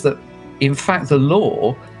was that, in fact, the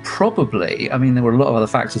law probably, I mean, there were a lot of other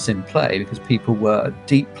factors in play because people were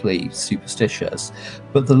deeply superstitious,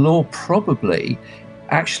 but the law probably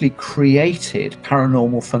actually created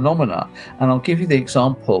paranormal phenomena. And I'll give you the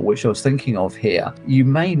example which I was thinking of here. You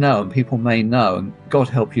may know, and people may know, and God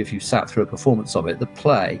help you if you sat through a performance of it, the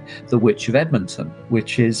play The Witch of Edmonton,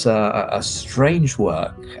 which is a strange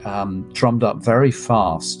work, drummed up very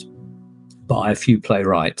fast by a few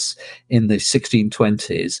playwrights in the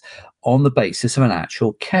 1620s on the basis of an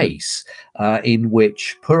actual case in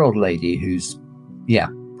which poor old lady who's,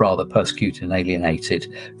 rather persecuted and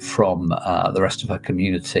alienated from the rest of her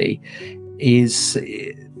community is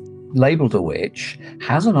labeled a witch,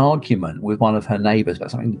 has an argument with one of her neighbors about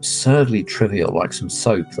something absurdly trivial like some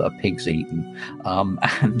soap that a pig's eaten,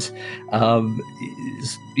 and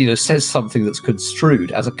says something that's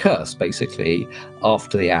construed as a curse basically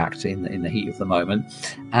after the act in the heat of the moment.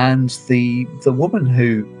 And the woman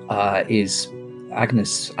who is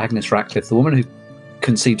Agnes Ratcliffe, the woman who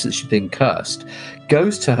conceives that she's been cursed,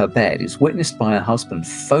 goes to her bed, is witnessed by her husband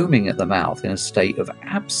foaming at the mouth in a state of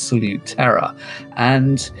absolute terror,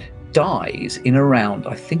 and dies in around,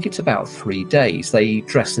 I think it's about 3 days. They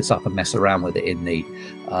dress this up and mess around with it in the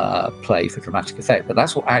play for dramatic effect, but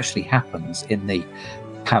that's what actually happens in the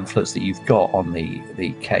pamphlets that you've got on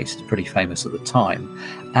the case. It's pretty famous at the time.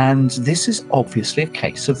 And this is obviously a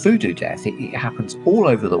case of voodoo death. It happens all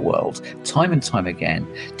over the world, time and time again.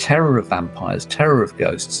 Terror of vampires, terror of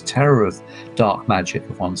ghosts, terror of dark magic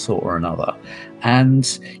of one sort or another. And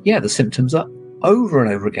the symptoms are over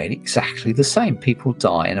and over again exactly the same. People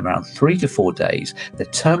die in around 3 to 4 days. They're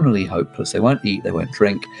terminally hopeless. They won't eat, they won't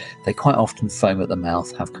drink. They quite often foam at the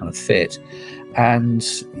mouth, have kind of fit. And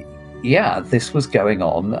this was going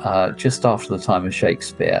on just after the time of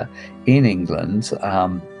Shakespeare in England,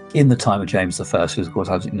 in the time of James I, who was, of course,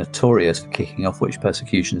 notorious for kicking off witch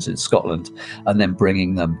persecutions in Scotland and then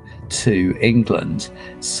bringing them to England.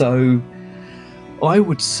 So I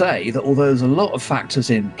would say that although there's a lot of factors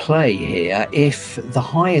in play here, if the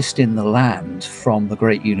highest in the land from the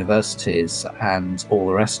great universities and all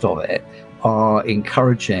the rest of it are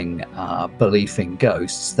encouraging belief in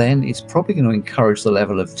ghosts, then it's probably going to encourage the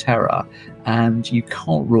level of terror, and you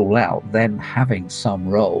can't rule out them having some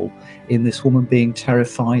role in this woman being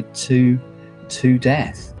terrified to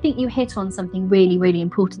death. I think you hit on something really, really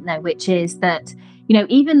important there, which is that,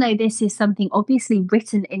 even though this is something obviously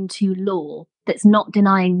written into law that's not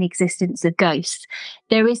denying the existence of ghosts,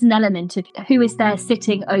 there is an element of who is there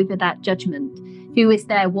sitting over that judgment, who is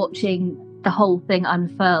there watching the whole thing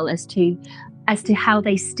unfurl as to how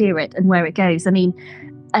they steer it and where it goes. I mean,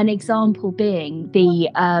 an example being the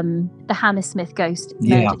Hammersmith ghost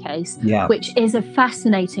murder case, which is a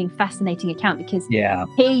fascinating account, because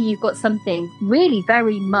here you've got something really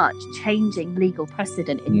very much changing legal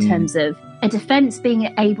precedent in terms of a defence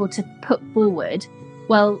being able to put forward,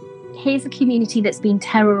 well, here's a community that's been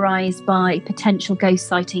terrorised by potential ghost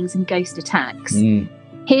sightings and ghost attacks.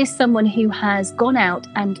 Here's someone who has gone out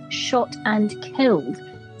and shot and killed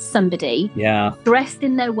somebody, dressed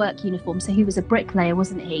in their work uniform. So he was a bricklayer,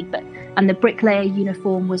 wasn't he? And the bricklayer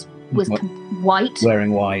uniform was white,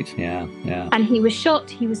 wearing white. And he was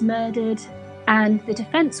shot. He was murdered, and the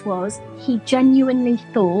defence was he genuinely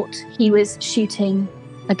thought he was shooting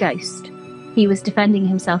a ghost. He was defending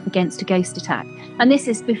himself against a ghost attack, and this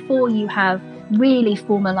is before you have really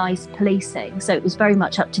formalised policing. So it was very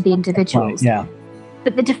much up to the individuals.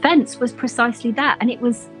 But the defence was precisely that, and it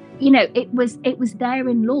was, it was there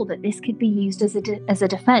in law that this could be used as a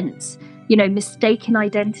defence. Mistaken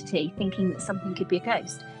identity, thinking that something could be a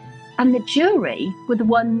ghost. And the jury were the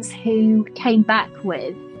ones who came back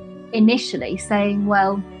with initially saying,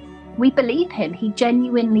 well, we believe him. He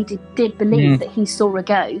genuinely did believe that he saw a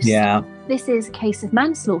ghost. This is a case of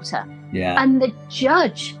manslaughter. And the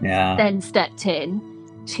judge then stepped in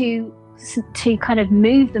to kind of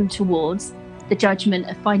move them towards the judgment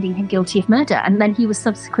of finding him guilty of murder. And then he was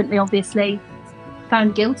subsequently obviously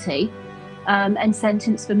found guilty and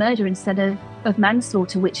sentenced for murder instead of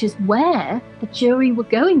manslaughter, which is where the jury were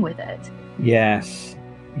going with it. Yes.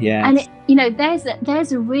 And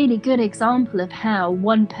there's a really good example of how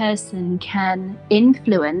one person can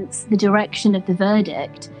influence the direction of the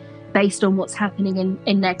verdict based on what's happening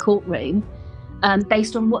in their courtroom,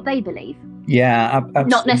 based on what they believe.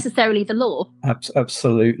 Not necessarily the law.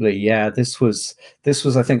 Absolutely. This was,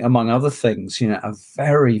 I think, among other things, a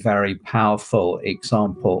very, very powerful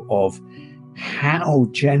example of how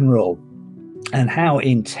general and how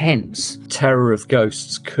intense terror of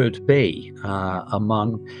ghosts could be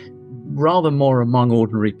among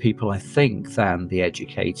ordinary people, I think, than the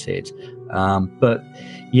educated. But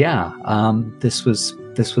yeah, this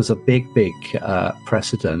was a big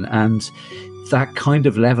precedent, and that kind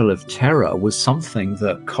of level of terror was something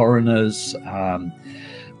that coroners,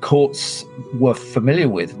 courts were familiar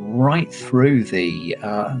with right through the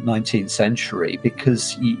 19th century,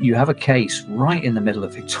 because you have a case right in the middle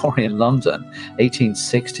of Victorian London,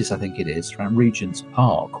 1860s I think it is, around Regent's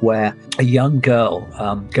Park, where a young girl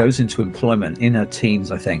goes into employment in her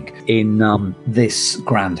teens, I think, in this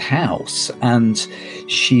grand house, and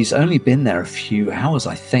she's only been there a few hours,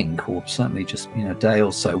 I think, or certainly just a day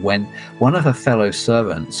or so, when one of her fellow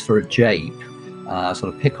servants, for a jape, sort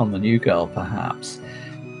of pick on the new girl perhaps,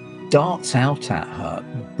 darts out at her,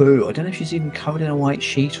 boo. I don't know if she's even covered in a white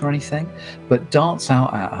sheet or anything, but darts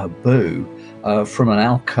out at her, boo, from an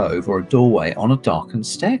alcove or a doorway on a darkened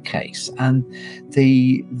staircase. And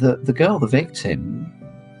the girl, the victim,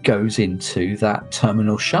 goes into that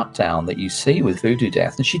terminal shutdown that you see with voodoo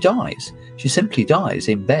death, and she dies. She simply dies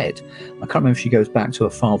in bed. I can't remember if she goes back to her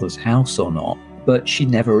father's house or not, but she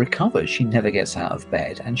never recovers. She never gets out of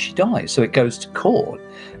bed, and she dies. So it goes to court.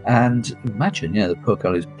 And imagine, the poor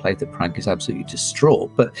girl who's played the prank is absolutely distraught.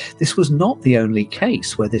 But this was not the only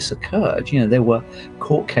case where this occurred. There were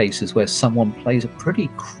court cases where someone plays a pretty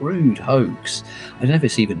crude hoax. I don't know if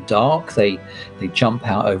it's even dark. They jump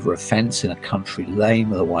out over a fence in a country lane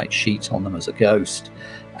with a white sheet on them as a ghost.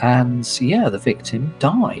 And the victim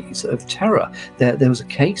dies of terror. There was a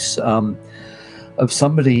case of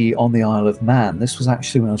somebody on the Isle of Man. This was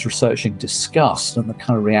actually when I was researching disgust and the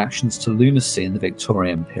kind of reactions to lunacy in the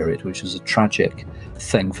Victorian period, which was a tragic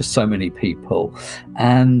thing for so many people.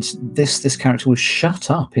 And this character was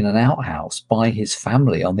shut up in an outhouse by his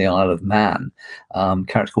family on the Isle of Man, a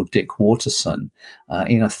character called Dick Waterson,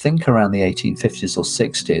 I think around the 1850s or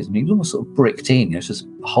 60s. And he was almost sort of bricked in. It was just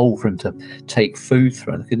a hole for him to take food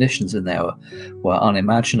through. And the conditions in there were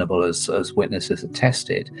unimaginable, as witnesses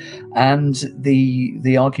attested. And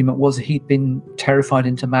the argument was he'd been terrified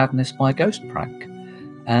into madness by a ghost prank.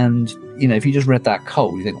 And, if you just read that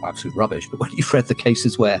cold, you think, well, absolute rubbish. But when you've read the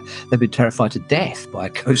cases where they've been terrified to death by a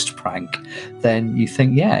ghost prank, then you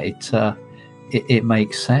think, it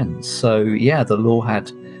makes sense. So, the law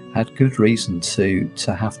had good reason to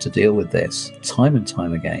have to deal with this time and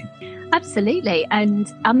time again. Absolutely. And,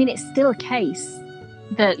 I mean, it's still a case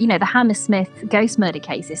that, the Hammersmith ghost murder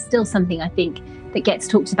case is still something I think that gets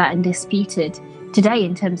talked about and disputed today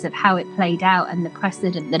in terms of how it played out and the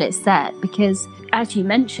precedent that it set. Because, as you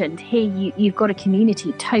mentioned, here you've got a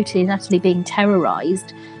community totally and utterly being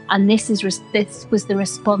terrorised, and this was the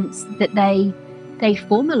response that they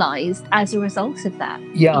formalised as a result of that.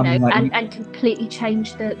 And completely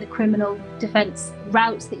changed the criminal defence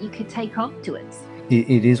routes that you could take afterwards.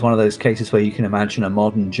 It is one of those cases where you can imagine a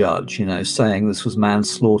modern judge, saying this was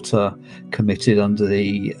manslaughter committed under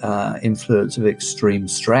the influence of extreme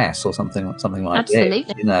stress or something like Absolutely.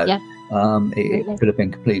 this. It could have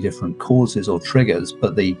been completely different causes or triggers,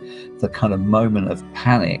 but the kind of moment of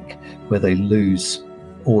panic where they lose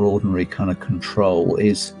all ordinary kind of control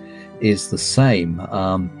is the same.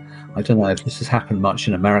 I don't know if this has happened much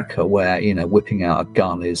in America, where whipping out a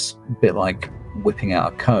gun is a bit like whipping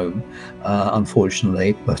out a comb,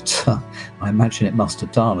 unfortunately, but I imagine it must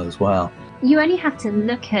have done as well. You only have to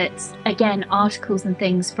look at, again, articles and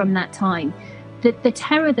things from that time, the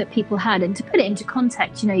terror that people had. And to put it into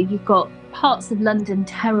context, you've got parts of London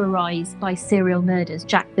terrorised by serial murders,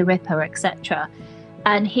 Jack the Ripper, etc.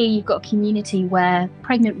 And here you've got a community where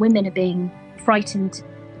pregnant women are being frightened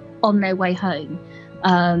on their way home.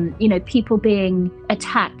 People being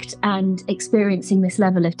attacked and experiencing this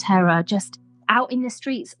level of terror just out in the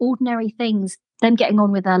streets, ordinary things, them getting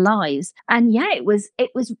on with their lives. And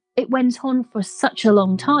it went on for such a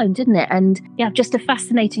long time, didn't it? And just a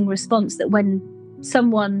fascinating response that when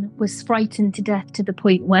someone was frightened to death to the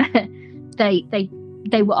point where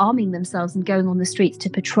they were arming themselves and going on the streets to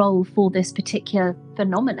patrol for this particular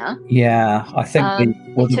phenomena. Yeah, I think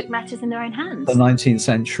they took matters in their own hands. The 19th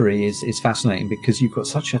century is fascinating because you've got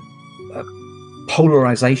such a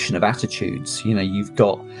polarization of attitudes. You've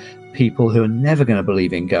got people who are never going to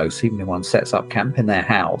believe in ghosts, even if one sets up camp in their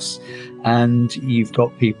house, and you've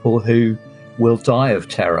got people who will die of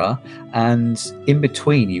terror, And in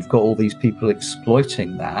between, you've got all these people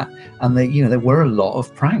exploiting that, and there were a lot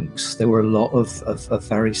of pranks. There were a lot of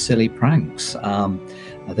very silly pranks.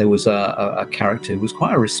 There was a character who was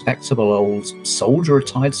quite a respectable old soldier,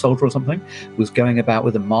 retired soldier or something, was going about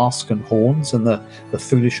with a mask and horns, and the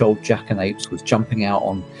foolish old jackanapes was jumping out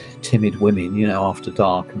on timid women, after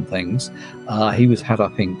dark and things. He was had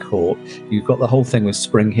up in court. You've got the whole thing with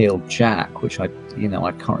Spring-Heeled Jack, which I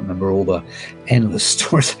can't remember all the endless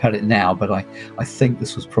stories about it now, but I think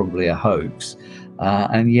this was probably a hoax.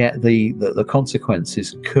 And yet the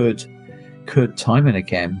consequences could time and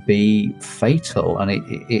again be fatal, and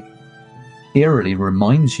it eerily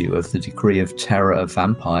reminds you of the degree of terror of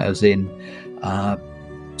vampires in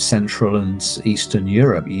Central and Eastern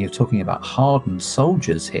Europe. You're talking about hardened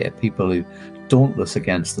soldiers here, people who dauntless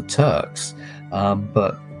against the Turks,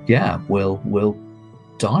 but will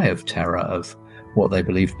die of terror of what they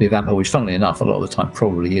believe to be a vampire, which, funnily enough, a lot of the time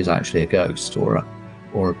probably is actually a ghost or a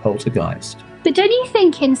poltergeist. But don't you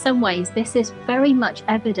think in some ways this is very much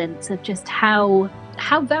evidence of just how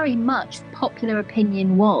very much popular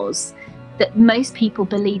opinion was, that most people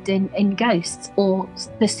believed in ghosts or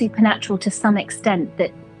the supernatural to some extent,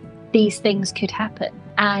 that these things could happen,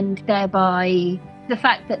 and thereby the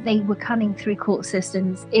fact that they were coming through court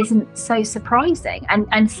systems isn't so surprising,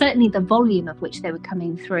 and certainly the volume of which they were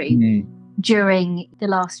coming through during the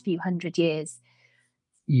last few hundred years.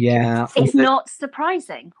 Yeah, it's not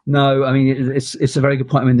surprising. No, I mean, it's a very good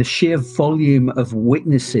point. I mean, the sheer volume of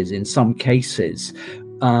witnesses in some cases.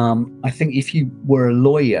 I think if you were a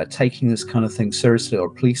lawyer taking this kind of thing seriously, or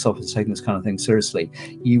a police officer taking this kind of thing seriously,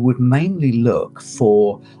 you would mainly look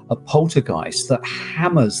for a poltergeist that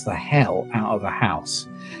hammers the hell out of a house.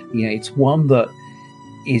 It's one that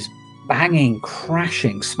is banging,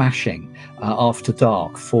 crashing, smashing after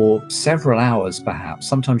dark for several hours, perhaps.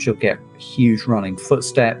 Sometimes you'll get huge running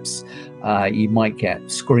footsteps. You might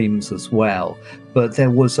get screams as well. But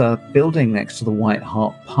there was a building next to the White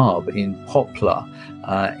Hart pub in Poplar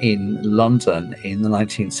in London in the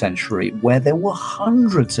 19th century where there were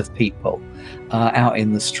hundreds of people out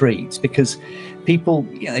in the streets, because people,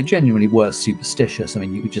 they genuinely were superstitious. I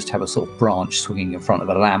mean, you could just have a sort of branch swinging in front of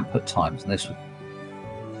a lamp at times, and this would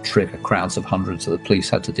trigger crowds of hundreds that the police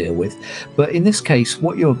had to deal with. But in this case,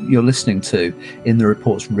 what you're listening to in the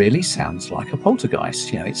reports really sounds like a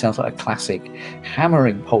poltergeist. It sounds like a classic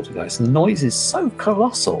hammering poltergeist, and the noise is so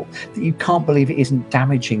colossal that you can't believe it isn't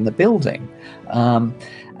damaging the building. The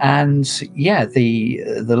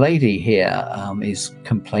lady here is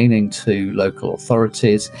complaining to local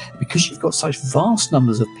authorities because you've got such vast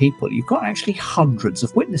numbers of people. You've got actually hundreds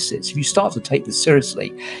of witnesses. If you start to take this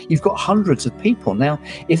seriously, you've got hundreds of people. Now,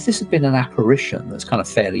 if this had been an apparition that's kind of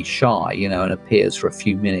fairly shy, and appears for a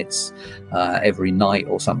few minutes every night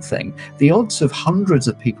or something, the odds of hundreds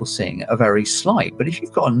of people seeing it are very slight. But if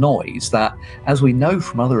you've got a noise that, as we know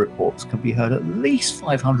from other reports, can be heard at least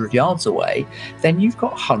 500 yards away, then you've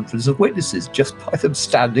got hundreds of witnesses just by them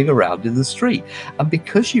standing around in the street. And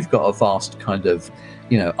because you've got a vast kind of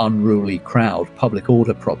unruly crowd, public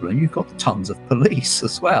order problem, you've got tons of police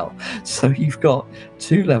as well. So you've got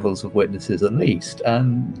two levels of witnesses at least.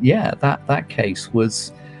 And that case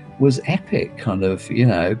was epic, kind of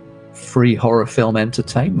free horror film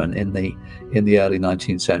entertainment in the early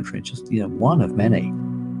 19th century. Just one of many.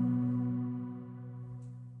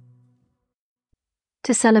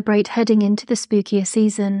 To celebrate heading into the spookier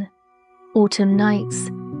season, autumn nights,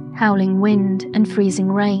 howling wind and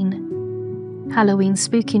freezing rain, Halloween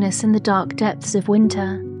spookiness in the dark depths of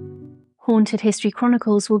winter, Haunted History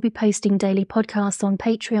Chronicles will be posting daily podcasts on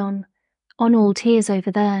Patreon, on all tiers over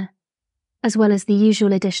there, as well as the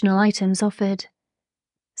usual additional items offered.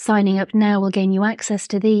 Signing up now will gain you access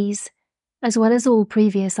to these, as well as all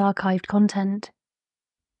previous archived content.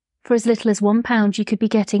 For as little as £1, you could be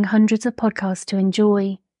getting hundreds of podcasts to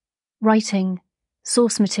enjoy, writing,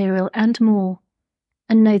 source material and more,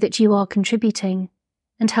 and know that you are contributing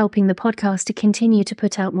and helping the podcast to continue to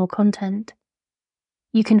put out more content.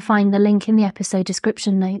 You can find the link in the episode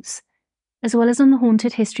description notes, as well as on the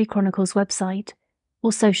Haunted History Chronicles website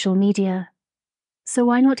or social media. So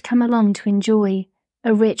why not come along to enjoy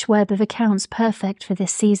a rich web of accounts perfect for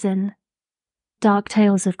this season? Dark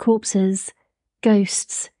tales of corpses,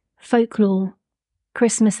 ghosts, folklore,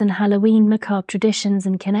 Christmas and Halloween macabre traditions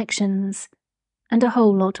and connections, and a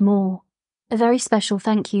whole lot more. A very special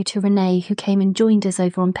thank you to Renee, who came and joined us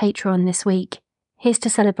over on Patreon this week. Here's to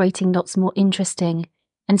celebrating lots more interesting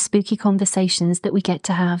and spooky conversations that we get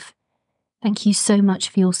to have. Thank you so much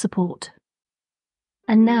for your support.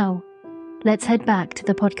 And now, let's head back to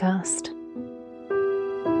the podcast.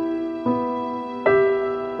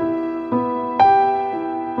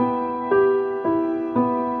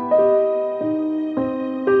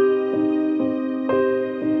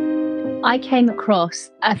 I came across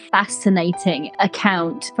a fascinating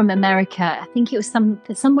account from America. I think it was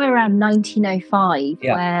somewhere around 1905,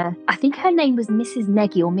 where I think her name was Mrs.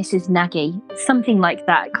 Nagy or Mrs. Nagy, something like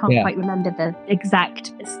that. I can't quite remember the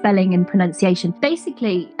exact spelling and pronunciation.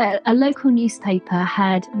 Basically, a local newspaper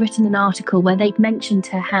had written an article where they'd mentioned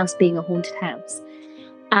her house being a haunted house.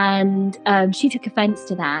 And she took offence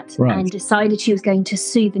to that and decided she was going to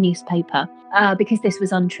sue the newspaper because this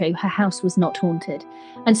was untrue. Her house was not haunted.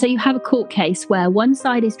 And so you have a court case where one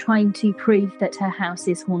side is trying to prove that her house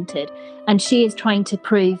is haunted and she is trying to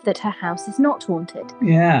prove that her house is not haunted.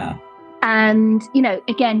 Yeah. And, you know,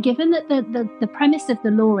 again, given that the premise of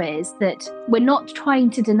the law is that we're not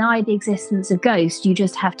trying to deny the existence of ghosts, you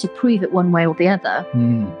just have to prove it one way or the other.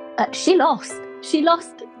 She lost. She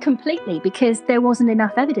lost completely because there wasn't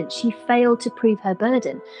enough evidence. She failed to prove her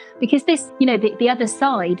burden because this, you know, the other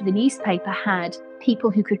side, the newspaper had people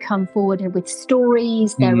who could come forward with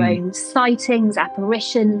stories, their own sightings,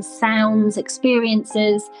 apparitions, sounds,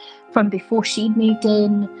 experiences from before she'd moved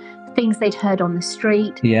in, things they'd heard on the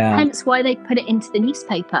street. Hence why they put it into the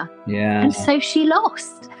newspaper. And so she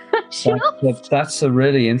lost. That's a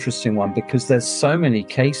really interesting one because there's so many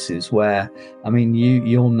cases where, I mean,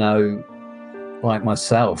 you'll know, like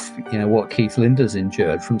myself, you know, what Keith Linder's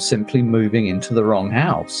endured from simply moving into the wrong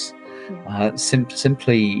house.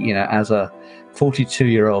 Simply, you know, as a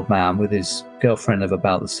 42-year-old man with his girlfriend of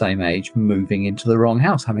about the same age, moving into the wrong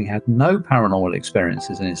house, having had no paranormal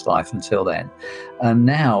experiences in his life until then, and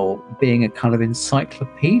now being a kind of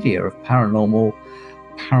encyclopedia of paranormal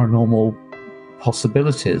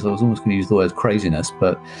possibilities. I was almost going to use the word craziness,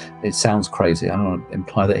 but it sounds crazy. I don't want to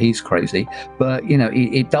imply that he's crazy, but you know,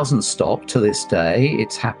 it doesn't stop to this day.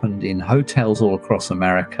 It's happened in hotels all across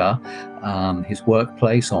America, his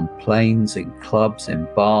workplace, on planes, in clubs, in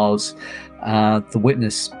bars. The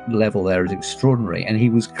witness level there is extraordinary, and he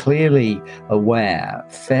was clearly aware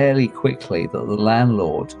fairly quickly that the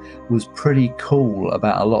landlord was pretty cool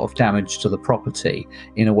about a lot of damage to the property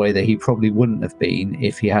in a way that he probably wouldn't have been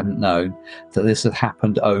if he hadn't known that this had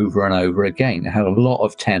happened over and over again. It had a lot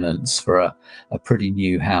of tenants for a pretty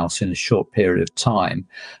new house in a short period of time.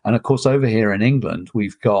 And of course, over here in England,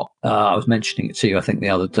 we've got, I was mentioning it to you, I think the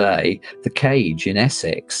other day, the Cage in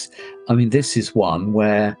Essex. I mean, this is one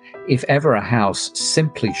where if ever a house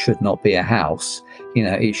simply should not be a house, you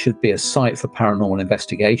know, it should be a site for paranormal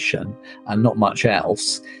investigation and not much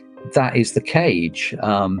else. That is the Cage.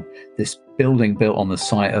 This building built on the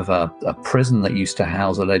site of a prison that used to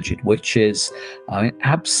house alleged witches. I mean,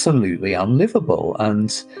 absolutely unlivable.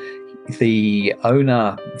 And the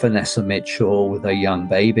owner, Vanessa Mitchell, with her young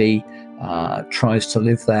baby, tries to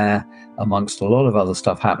live there amongst a lot of other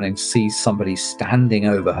stuff happening, sees somebody standing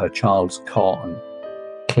over her child's cot and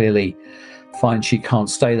clearly finds she can't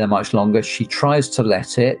stay there much longer. She tries to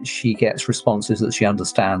let it. She gets responses that she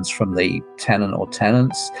understands from the tenant or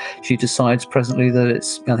tenants. She decides presently that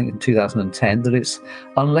it's, I think in 2010, that it's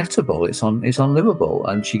unlettable, it's unlivable.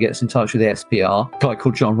 And she gets in touch with the SPR, a guy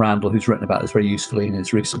called John Randall, who's written about this very usefully in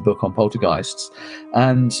his recent book on poltergeists.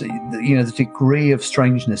 And, you know, the degree of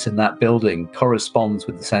strangeness in that building corresponds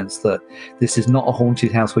with the sense that this is not a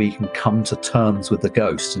haunted house where you can come to terms with the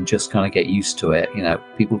ghost and just kind of get used to it. You know,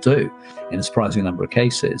 people do in a surprising number of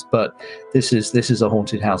cases, but this is a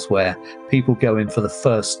haunted house where people go in for the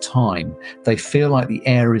first time. They feel like the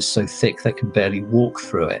air is so thick they can barely walk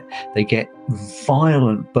through it. They get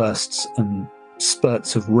violent bursts and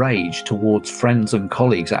spurts of rage towards friends and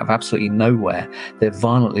colleagues out of absolutely nowhere. They're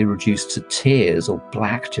violently reduced to tears or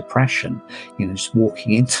black depression, you know, just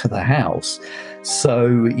walking into the house.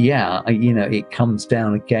 So yeah, you know, it comes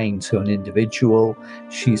down again to an individual.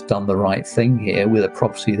 She's done the right thing here with a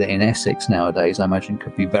property that in Essex nowadays I imagine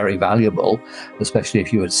could be very valuable, especially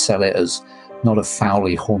if you would sell it as not a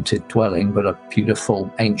foully haunted dwelling, but a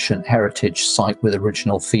beautiful ancient heritage site with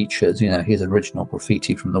original features, you know, his original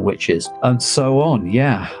graffiti from the witches and so on.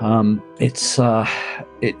 Yeah. It's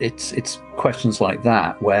questions like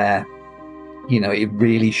that where, you know, it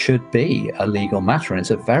really should be a legal matter, and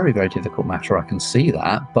it's a very, very difficult matter. I can see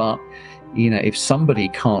that. But, you know, if somebody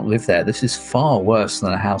can't live there, this is far worse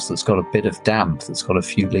than a house that's got a bit of damp, that's got a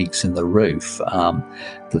few leaks in the roof,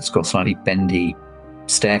 that's got slightly bendy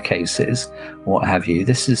staircases, what have you.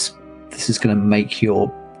 This is going to make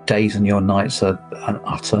your days and your nights an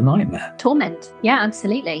utter nightmare. Torment. Yeah,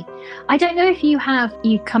 absolutely. I don't know if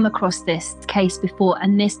you've come across this case before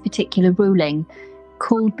and this particular ruling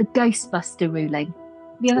called the Ghostbuster ruling.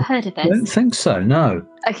 Have you ever heard of this? I don't think so, no.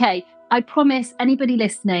 Okay, I promise anybody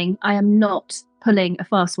listening, I am not pulling a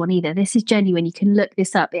fast one either. This is genuine. You can look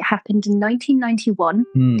this up. It happened in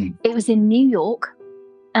 1991. It was in New York,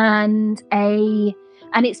 and a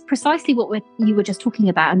And it's precisely what you were just talking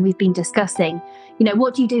about and we've been discussing.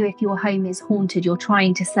 What do you do if your home is haunted? You're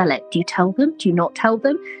trying to sell it. Do you tell them? Do you not tell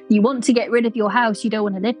them? You want to get rid of your house. You don't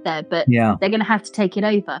want to live there, but they're going to have to take it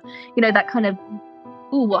over. That kind of,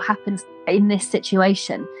 what happens in this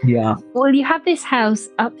situation? Yeah. Well, you have this house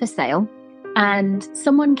up for sale and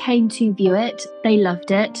someone came to view it. They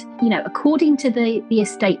loved it. According to the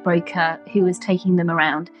estate broker who was taking them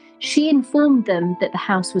around, she informed them that the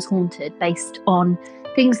house was haunted based on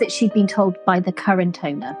things that she'd been told by the current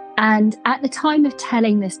owner. And at the time of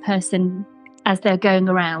telling this person, as they're going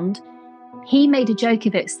around, he made a joke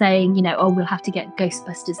of it saying, we'll have to get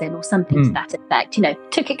Ghostbusters in or something to that effect.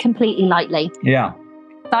 Took it completely lightly. Yeah.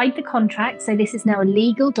 Signed the contract, so this is now a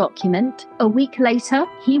legal document. A week later,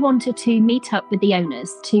 he wanted to meet up with the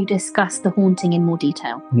owners to discuss the haunting in more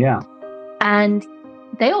detail. Yeah. And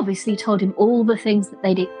they obviously told him all the things that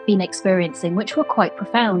they'd been experiencing, which were quite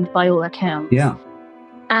profound by all accounts. Yeah.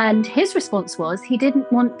 And his response was he didn't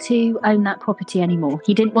want to own that property anymore.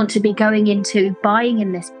 He didn't want to be going into buying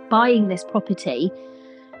this property.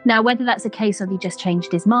 Now, whether that's a case of he just changed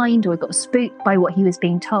his mind or he got spooked by what he was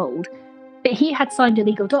being told, but he had signed a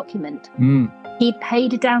legal document. He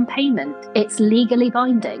paid a down payment. It's legally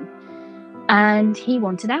binding. And he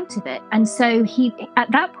wanted out of it. And so at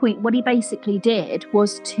that point, what he basically did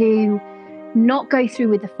was to not go through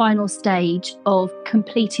with the final stage of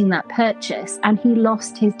completing that purchase. And he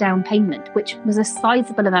lost his down payment, which was a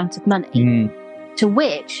sizable amount of money, to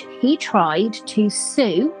which he tried to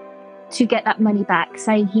sue to get that money back,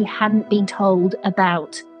 saying he hadn't been told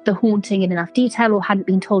about the haunting in enough detail or hadn't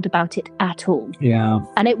been told about it at all. Yeah.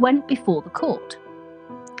 And it went before the court.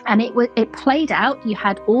 And it played out. You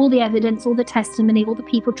had all the evidence, all the testimony, all the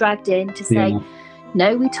people dragged in to say,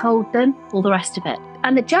 no, we told them, all the rest of it.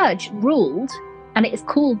 And the judge ruled, and it is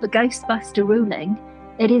called the Ghostbuster ruling.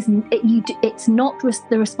 It's not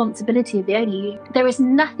the responsibility of the owner. There is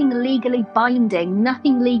nothing legally binding,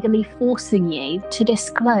 nothing legally forcing you to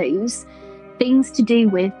disclose things to do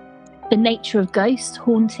with the nature of ghosts,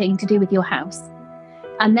 haunting, to do with your house.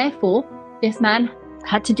 And therefore, this man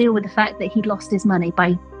had to deal with the fact that he'd lost his money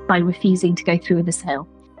by refusing to go through with the sale.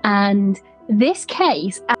 And this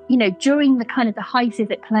case, during the kind of the height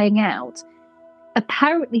of it playing out,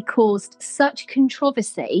 apparently caused such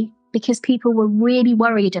controversy because people were really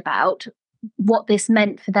worried about what this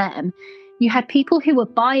meant for them. You had people who were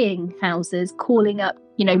buying houses calling up,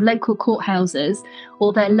 local courthouses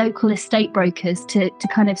or their local estate brokers to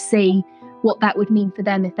kind of see what that would mean for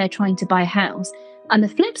them if they're trying to buy a house. And the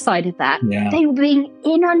flip side of that, they were being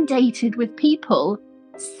inundated with people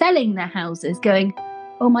selling their houses going,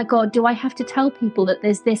 oh my God, do I have to tell people that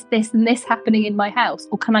there's this, and this happening in my house,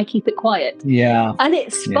 or can I keep it quiet? Yeah. And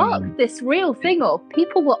it sparked this real thing of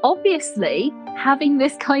people were obviously having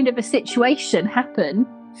this kind of a situation happen.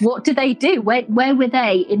 What do they do? Where were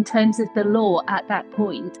they in terms of the law at that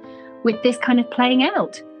point with this kind of playing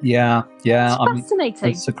out? Yeah. It's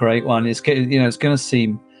fascinating. It's a great one. It's going to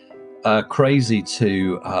seem crazy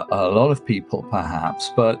to a lot of people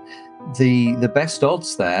perhaps, but the best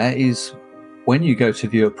odds there is when you go to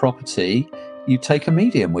view a property, you take a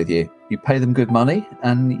medium with you. You pay them good money,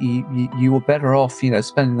 and you were better off,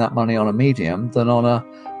 spending that money on a medium than on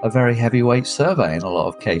a very heavyweight survey in a lot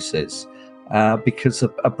of cases, because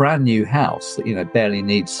a brand new house that barely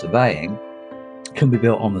needs surveying can be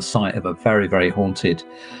built on the site of a very, very haunted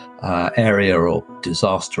area or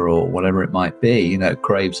disaster or whatever it might be.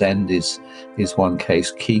 Gravesend is one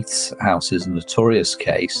case. Keith's house is a notorious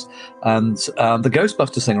case. And the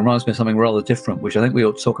Ghostbusters thing reminds me of something rather different, which I think we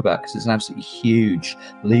ought to talk about because it's an absolutely huge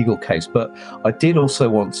legal case. But I did also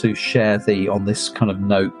want to share on this kind of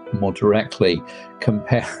note more directly,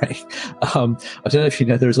 comparing. I don't know if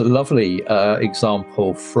there's a lovely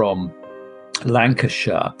example from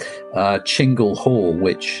Lancashire, Chingle Hall,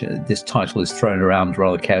 which this title is thrown around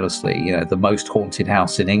rather carelessly. The most haunted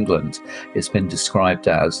house in England. It's been described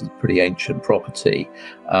as a pretty ancient property.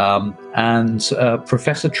 And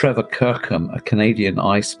Professor Trevor Kirkham, a Canadian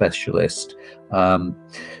eye specialist,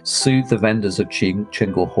 sued the vendors of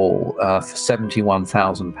Chingle Hall for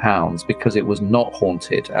 £71,000 because it was not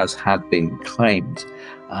haunted as had been claimed.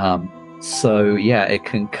 So yeah, it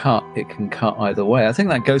can cut either way. I think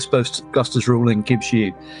that Ghostbusters ruling gives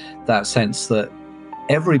you that sense that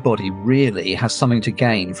everybody really has something to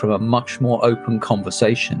gain from a much more open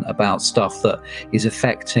conversation about stuff that is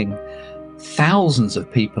affecting thousands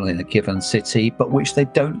of people in a given city, but which they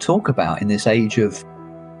don't talk about in this age of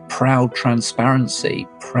proud transparency,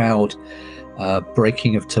 proud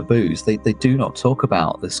breaking of taboos. They do not talk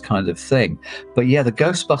about this kind of thing. But yeah, the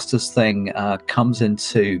Ghostbusters thing comes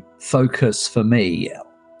into focus for me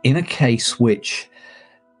in a case which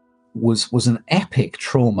was an epic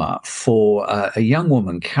trauma for a young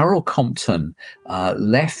woman. Carol Compton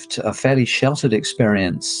left a fairly sheltered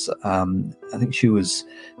experience. I think she was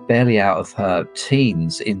barely out of her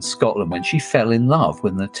teens in Scotland when she fell in love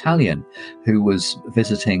with an Italian who was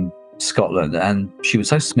visiting Scotland, and she was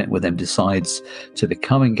so smitten with him, decides to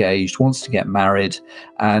become engaged, wants to get married,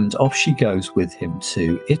 and off she goes with him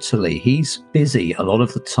to Italy. He's busy a lot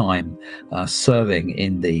of the time serving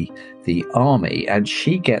in the army, and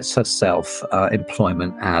she gets herself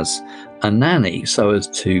employment as a nanny so as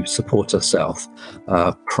to support herself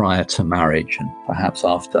prior to marriage and perhaps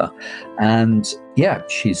after. And yeah,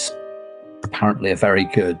 she's apparently a very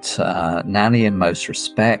good nanny in most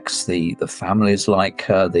respects. The families like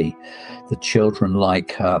her, the children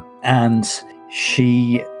like her, and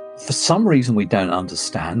she, for some reason we don't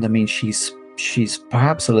understand. I mean, she's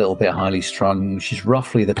perhaps a little bit highly strung. She's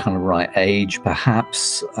roughly the kind of right age.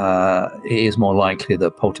 Perhaps it is more likely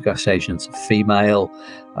that poltergeist agents are female.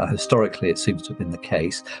 Historically, it seems to have been the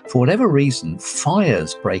case. For whatever reason,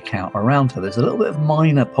 fires break out around her. There's a little bit of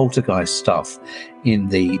minor poltergeist stuff in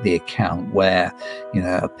the account where,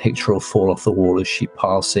 a picture will fall off the wall as she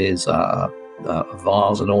passes, a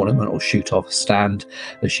vase, an ornament will shoot off a stand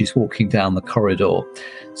as she's walking down the corridor.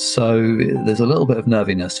 So there's a little bit of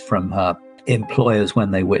nerviness from her employers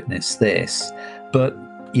when they witness this. But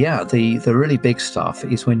yeah, the really big stuff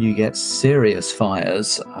is when you get serious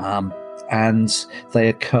fires, and they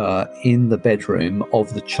occur in the bedroom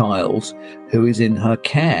of the child who is in her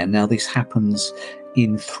care. Now, this happens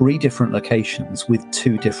in 3 different locations with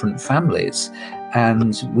 2 different families,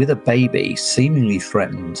 and with a baby seemingly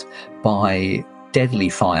threatened by deadly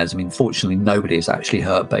fires. I mean, fortunately, nobody has actually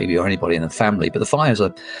hurt baby or anybody in the family, but the fires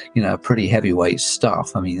are, pretty heavyweight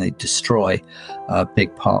stuff. I mean, they destroy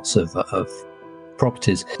big parts of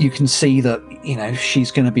properties. You can see that,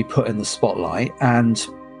 she's going to be put in the spotlight, and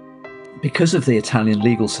because of the Italian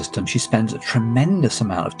legal system, she spends a tremendous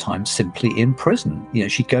amount of time simply in prison.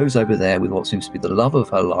 She goes over there with what seems to be the love of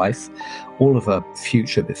her life, all of her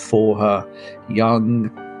future before her,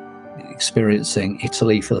 young, experiencing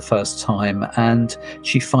Italy for the first time, and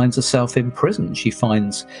she finds herself in prison. She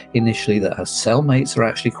finds initially that her cellmates are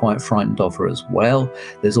actually quite frightened of her as well.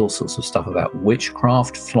 There's all sorts of stuff about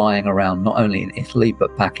witchcraft flying around, not only in Italy,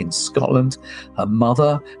 but back in Scotland. Her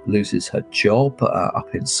mother loses her job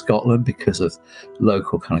up in Scotland because of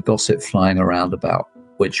local kind of gossip flying around about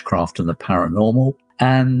witchcraft and the paranormal.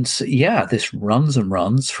 And yeah, this runs and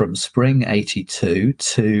runs from spring 82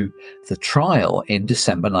 to the trial in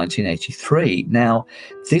December 1983. Now,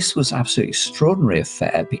 this was absolutely extraordinary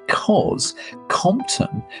affair because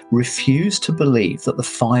Compton refused to believe that the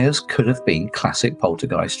fires could have been classic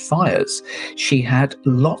poltergeist fires. She had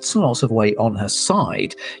lots and lots of weight on her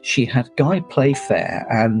side. She had Guy Playfair,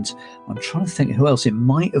 and I'm trying to think who else. It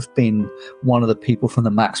might have been one of the people from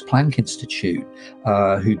the Max Planck Institute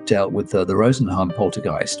who dealt with the Rosenheim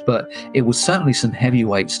poltergeist, but it was certainly some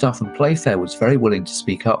heavyweight stuff, and Playfair was very willing to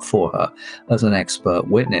speak up for her as an expert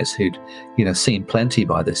witness who'd seen plenty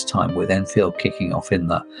by this time, with Enfield kicking off in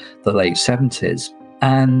the late 70s.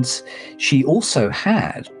 And she also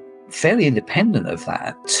had, fairly independent of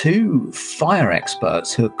that, 2 fire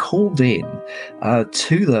experts who are called in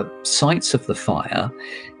to the sites of the fire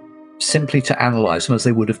simply to analyse them as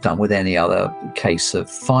they would have done with any other case of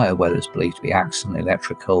fire, whether it's believed to be accident,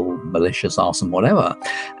 electrical, malicious, arson, whatever.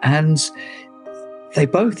 And they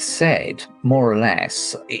both said, more or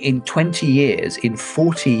less, in 20 years, in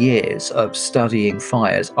 40 years of studying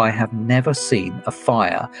fires, I have never seen a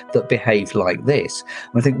fire that behaved like this.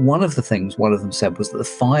 And I think one of the things one of them said was that the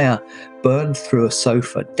fire burned through a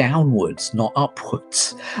sofa downwards, not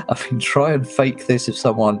upwards. I mean, try and fake this if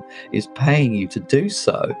someone is paying you to do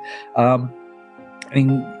so. I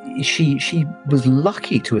mean, she was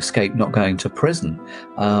lucky to escape not going to prison.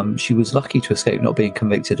 She was lucky to escape not being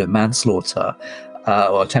convicted of manslaughter.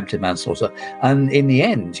 Or attempted manslaughter, and in the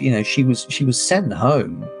end, she was sent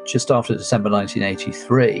home just after December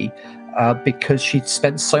 1983 because she'd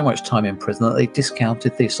spent so much time in prison that they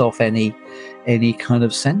discounted this off any kind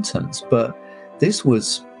of sentence. But this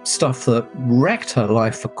was stuff that wrecked her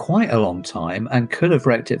life for quite a long time and could have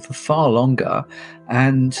wrecked it for far longer.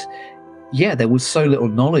 And yeah, there was so little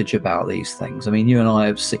knowledge about these things. I mean, you and I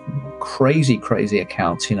have seen crazy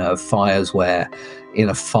accounts, of fires where in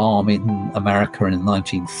a farm in America in the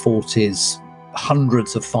 1940s,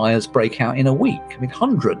 hundreds of fires break out in a week. I mean,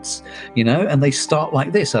 hundreds, and they start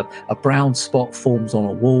like this. A brown spot forms on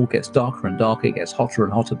a wall, gets darker and darker, gets hotter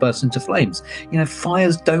and hotter, bursts into flames.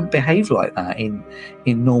 Fires don't behave like that in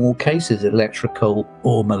normal cases, electrical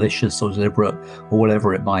or malicious or deliberate or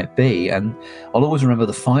whatever it might be. And I'll always remember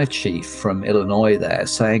the fire chief from Illinois there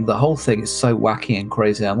saying the whole thing is so wacky and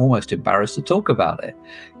crazy, I'm almost embarrassed to talk about it.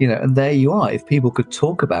 And there you are. If people could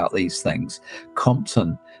talk about these things,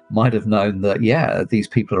 Compton might have known that, these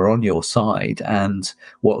people are on your side and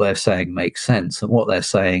what they're saying makes sense. And what they're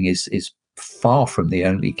saying is far from the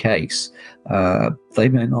only case. They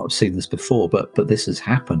may not have seen this before, but this has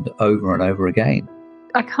happened over and over again.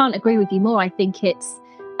 I can't agree with you more. I think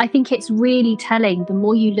it's really telling. The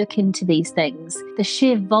more you look into these things, the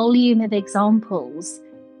sheer volume of examples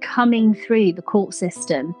coming through the court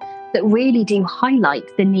system that really do highlight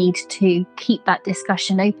the need to keep that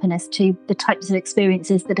discussion open as to the types of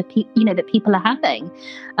experiences that that people are having,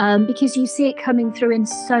 because you see it coming through in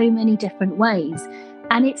so many different ways,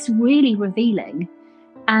 and it's really revealing.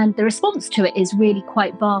 And the response to it is really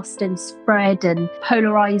quite vast and spread and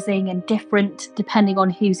polarizing and different depending on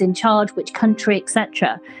who's in charge, which country,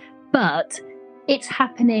 etc. But it's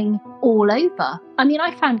happening all over. I mean,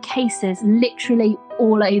 I found cases literally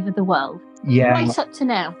all over the world. Yeah. Right up to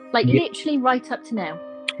now. Literally right up to now.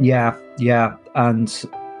 Yeah. And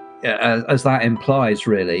as that implies,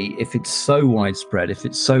 really, if it's so widespread, if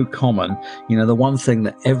it's so common, the one thing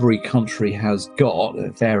that every country has got, they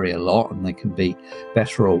vary a lot and they can be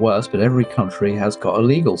better or worse, but every country has got a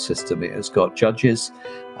legal system. It has got judges,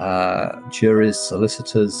 juries,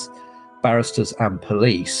 solicitors, barristers and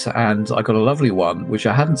police. And I got a lovely one, which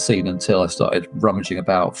I hadn't seen until I started rummaging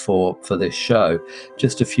about for this show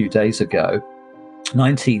just a few days ago.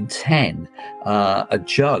 1910, a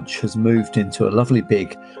judge has moved into a lovely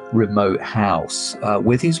big remote house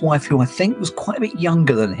with his wife, who I think was quite a bit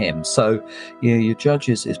younger than him. So your judge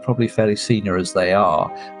is probably fairly senior as they are,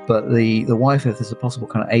 but the wife, if there's a possible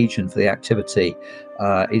kind of agent for the activity,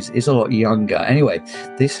 is a lot younger. Anyway,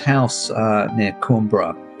 this house near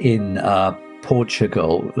Coimbra in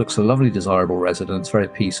Portugal looks a lovely, desirable residence, very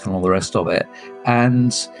peaceful and all the rest of it.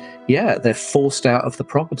 And they're forced out of the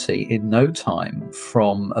property in no time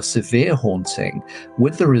from a severe haunting,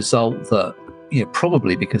 with the result that,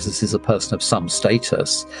 probably because this is a person of some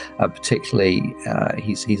status, particularly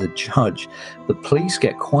he's a judge, the police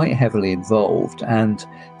get quite heavily involved, and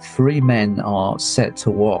 3 men are set to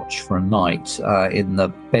watch for a night in the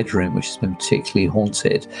bedroom, which has been particularly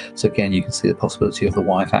haunted. So again, you can see the possibility of the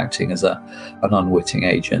wife acting as an unwitting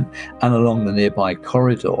agent, and along the nearby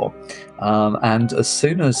corridor. And as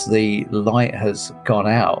soon as the light has gone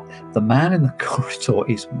out, the man in the corridor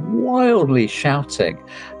is wildly shouting,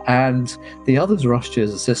 and the others rush to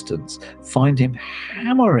his assistance, find him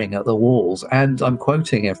hammering at the walls, and I'm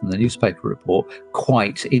quoting here from the newspaper report,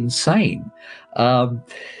 quite insane.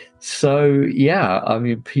 So I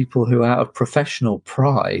mean, people who out of professional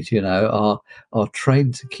pride, are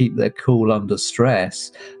trained to keep their cool under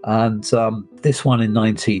stress. And this one in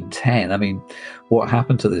 1910, I mean, what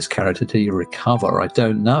happened to this character? Did he recover? I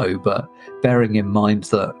don't know, but bearing in mind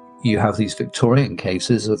that you have these Victorian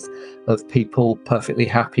cases of people perfectly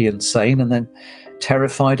happy and sane, and then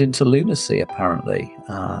terrified into lunacy, apparently,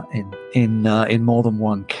 in more than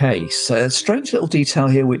one case. A strange little detail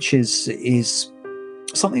here, which is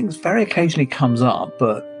something that very occasionally comes up,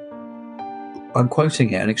 but I'm quoting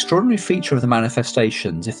here: an extraordinary feature of the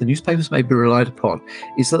manifestations, if the newspapers may be relied upon,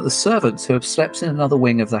 is that the servants who have slept in another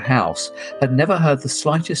wing of the house had never heard the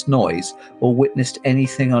slightest noise or witnessed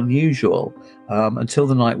anything unusual until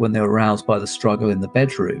the night when they were roused by the struggle in the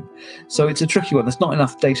bedroom. So it's a tricky one. There's not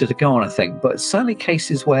enough data to go on, I think, but certainly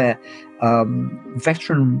cases where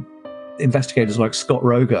veteran investigators like Scott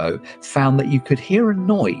Rogo found that you could hear a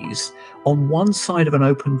noise on one side of an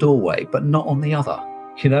open doorway, but not on the other.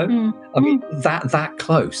 I mean, that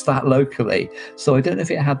close, that locally. So I don't know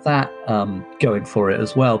if it had that going for it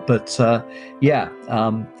as well. But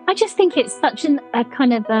I just think it's such an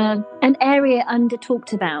area under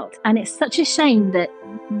talked about, and it's such a shame that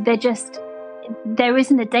there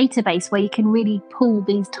isn't a database where you can really pull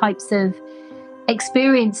these types of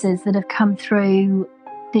experiences that have come through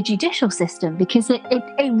the judicial system, because it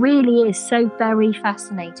really is so very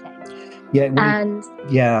fascinating.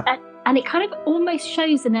 And it kind of almost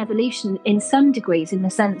shows an evolution in some degrees, in the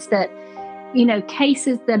sense that,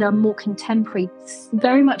 cases that are more contemporary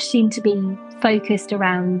very much seem to be focused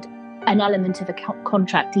around an element of a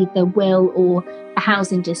contract, either will or a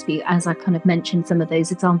housing dispute, as I kind of mentioned some of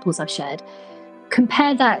those examples I've shared.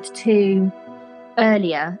 Compare that to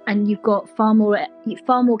earlier, and you've got far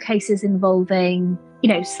more cases involving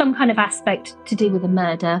some kind of aspect to do with a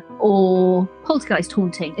murder or poltergeist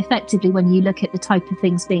haunting, effectively, when you look at the type of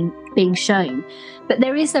things being shown. But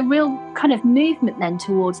there is a real kind of movement then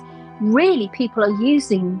towards really people are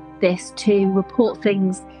using this to report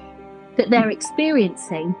things that they're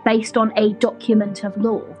experiencing based on a document of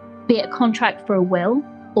law, be it a contract for a will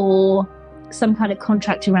or some kind of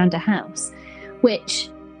contract around a house, which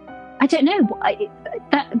I don't know.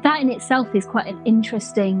 That in itself is quite an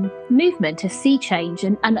interesting movement, to see change.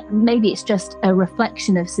 And maybe it's just a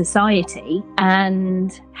reflection of society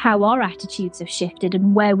and how our attitudes have shifted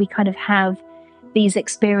and where we kind of have these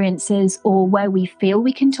experiences, or where we feel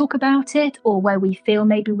we can talk about it, or where we feel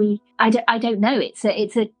maybe I don't know. It's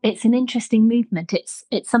an interesting movement. It's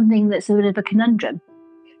something that's a bit of a conundrum.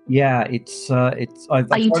 Yeah,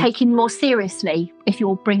 Are you taken more seriously if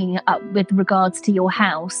you're bringing it up with regards to your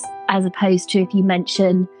house, as opposed to if you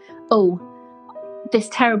mention, oh, this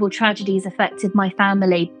terrible tragedy has affected my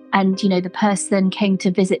family, and the person came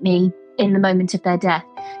to visit me in the moment of their death?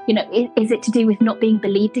 Is it to do with not being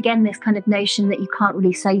believed again? This kind of notion that you can't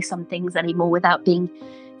really say some things anymore without being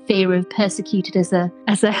fear of persecuted as a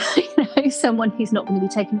someone who's not going to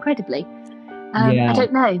be taken credibly. I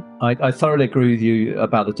don't know. I thoroughly agree with you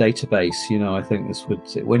about the database. I think this would,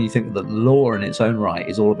 when you think that law in its own right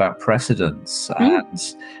is all about precedents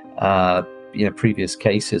and previous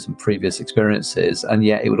cases and previous experiences, and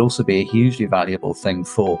yet it would also be a hugely valuable thing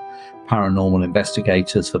for paranormal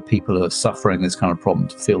investigators, for people who are suffering this kind of problem,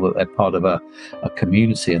 to feel that they're part of a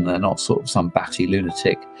community and they're not sort of some batty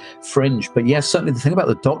lunatic fringe. But yes, certainly the thing about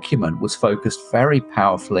the document was focused very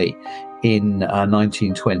powerfully in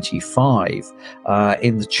 1925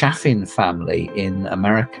 in the Chaffin family in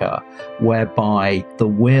America, whereby the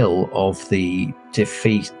will of the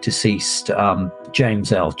deceased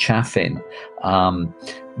James L. Chaffin,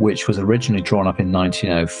 which was originally drawn up in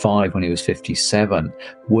 1905 when he was 57,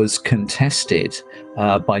 was contested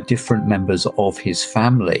by different members of his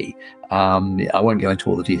family. I won't go into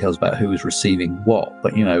all the details about who was receiving what,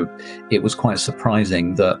 but it was quite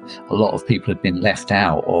surprising that a lot of people had been left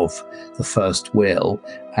out of the first will,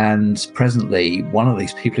 and presently one of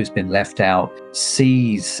these people who's been left out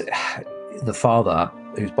sees the father,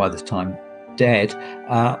 who's by this time dead,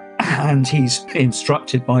 and he's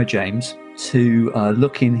instructed by James to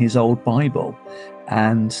look in his old Bible,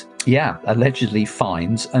 and allegedly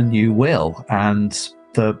finds a new will, and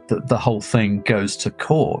the whole thing goes to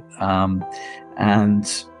court,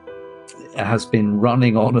 and has been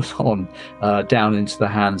running on and on down into the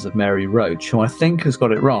hands of Mary Roach, who I think has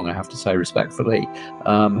got it wrong, I have to say respectfully,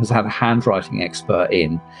 has had a handwriting expert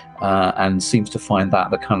in, and seems to find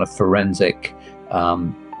that the kind of forensic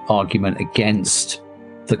argument against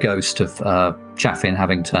the ghost of Chaffin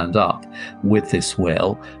having turned up with this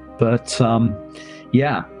will. But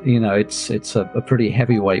it's a pretty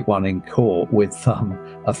heavyweight one in court, with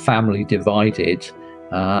a family divided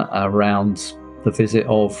around the visit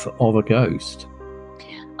of a ghost.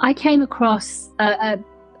 I came across a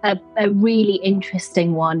really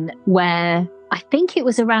interesting one where I think it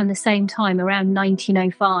was around the same time, around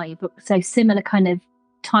 1905, so similar kind of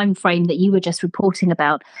time frame that you were just reporting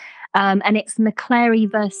about. And it's McClary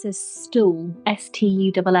versus Stull,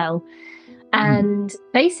 Stull. And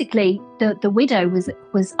basically, the widow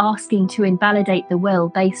was asking to invalidate the will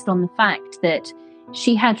based on the fact that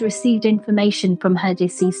she had received information from her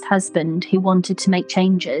deceased husband, who wanted to make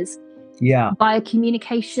changes by a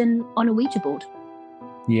communication on a Ouija board.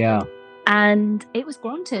 Yeah. And it was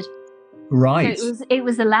granted. Right. So it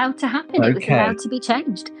was allowed to happen. Okay. It was allowed to be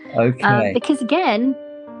changed. Okay. Because again,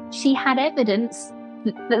 she had evidence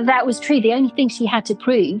that was true. The only thing she had to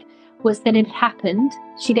prove was that it had happened.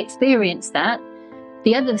 She'd experienced that.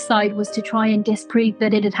 The other side was to try and disprove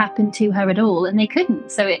that it had happened to her at all, and they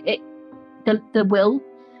couldn't. So the will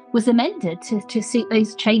was amended to suit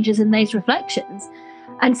those changes and those reflections.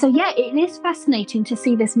 And so, it is fascinating to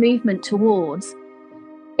see this movement towards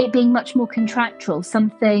it being much more contractual,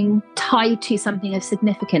 something tied to something of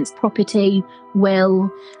significance, property,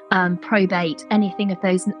 will, probate, anything of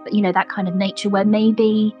those, that kind of nature, where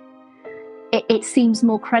maybe it seems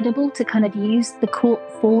more credible to kind of use the court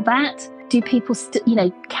for that. Do people,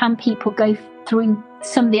 can people go through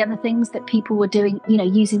some of the other things that people were doing,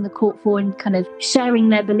 using the court for, and kind of sharing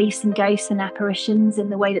their beliefs in ghosts and apparitions in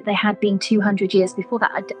the way that they had been 200 years before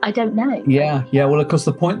that? I don't know. Yeah. Well, of course,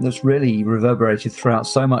 the point that's really reverberated throughout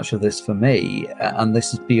so much of this for me, and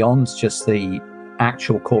this is beyond just the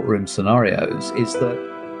actual courtroom scenarios, is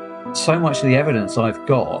that so much of the evidence I've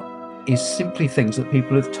got is simply things that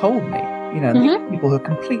people have told me. And these are people who are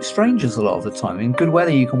complete strangers a lot of the time. In good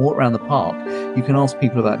weather, you can walk around the park, you can ask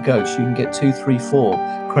people about ghosts, you can get 2, 3,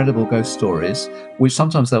 4 credible ghost stories, which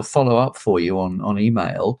sometimes they'll follow up for you on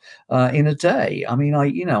email in a day. I mean,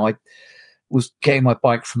 I was getting my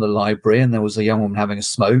bike from the library, and there was a young woman having a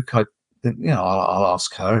smoke. I'll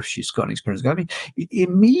ask her if she's got any experience. I mean,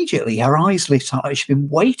 immediately her eyes lit up. She'd been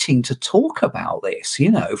waiting to talk about this,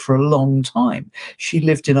 for a long time. She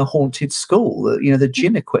lived in a haunted school. The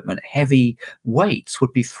gym equipment, heavy weights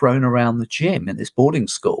would be thrown around the gym in this boarding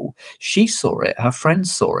school. She saw it. Her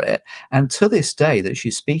friends saw it. And to this day that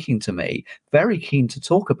she's speaking to me, very keen to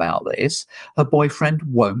talk about this, her boyfriend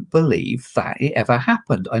won't believe that it ever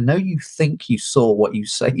happened. I know you think you saw what you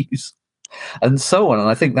say you saw, and so on. And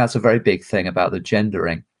I think that's a very big thing about the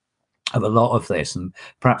gendering of a lot of this, and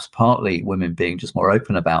perhaps partly women being just more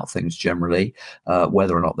open about things generally,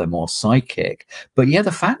 whether or not they're more psychic. But yeah,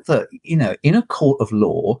 the fact that, in a court of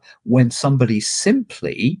law, when somebody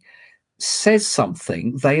simply says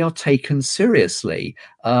something, they are taken seriously.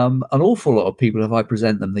 An awful lot of people, if I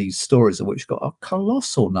present them these stories, of which got a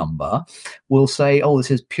colossal number, will say, "Oh,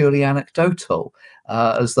 this is purely anecdotal,"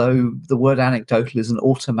 as though the word anecdotal is an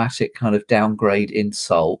automatic kind of downgrade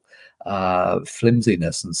insult,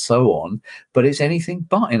 flimsiness, and so on. But it's anything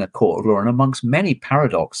but in a court of law. And amongst many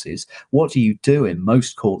paradoxes, what do you do in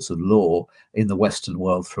most courts of law in the Western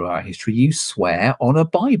world throughout history? You swear on a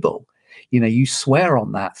Bible. You swear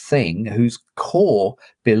on that thing whose core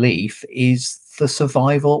belief is the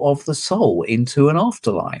survival of the soul into an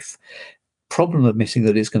afterlife. Problem admitting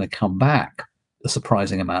that it's going to come back a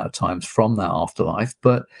surprising amount of times from that afterlife,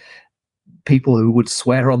 but people who would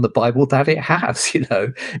swear on the Bible that it has,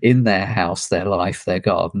 in their house, their life, their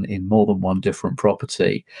garden, in more than one different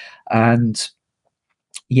property. And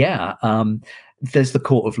yeah, there's the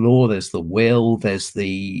court of law, there's the will, there's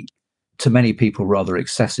the, to many people, rather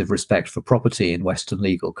excessive respect for property in Western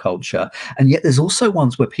legal culture. And yet there's also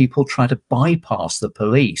ones where people try to bypass the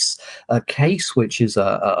police. A case which is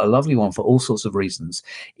a lovely one for all sorts of reasons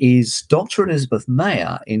is Dr. Elizabeth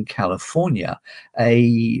Mayer in California,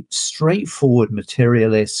 a straightforward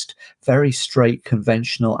materialist, very straight,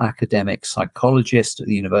 conventional academic psychologist at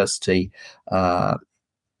the university,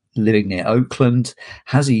 living near Oakland,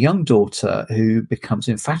 has a young daughter who becomes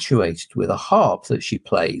infatuated with a harp that she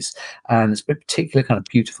plays. And it's a particular kind of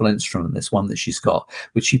beautiful instrument, this one that she's got,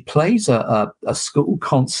 which she plays a school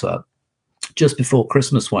concert just before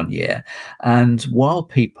Christmas one year. And while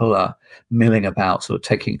people are milling about, sort of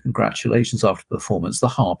taking congratulations after the performance, the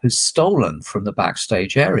harp is stolen from the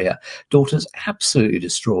backstage area. Daughter's absolutely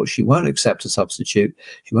distraught. She won't accept a substitute.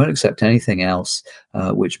 She won't accept anything else,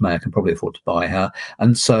 which Mayer can probably afford to buy her.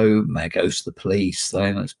 And so Mayer goes to the police,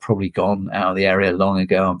 saying it's probably gone out of the area long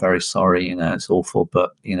ago. I'm very sorry. It's awful,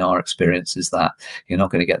 but our experience is that you're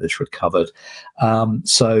not going to get this recovered.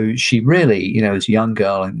 So she really, as a young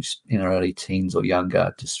girl in her early teens or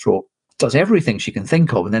younger, distraught, does everything she can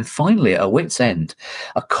think of. And then finally, at her wit's end,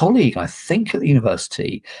 a colleague, I think at the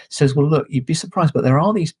university, says, well, look, you'd be surprised, but there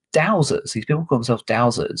are these dowsers. These people call themselves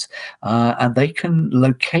dowsers, and they can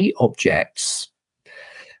locate objects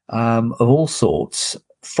of all sorts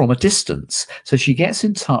from a distance. So she gets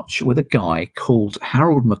in touch with a guy called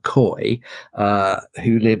Harold McCoy,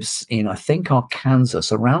 who lives in, I think,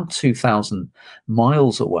 Arkansas, around 2,000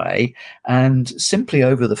 miles away. And simply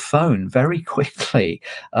over the phone, very quickly,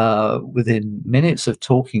 within minutes of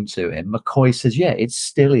talking to him, McCoy says, yeah, it's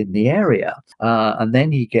still in the area. And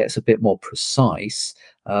then he gets a bit more precise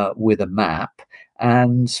with a map,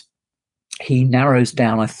 and he narrows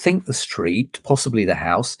down, I think, the street, possibly the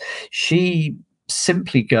house. She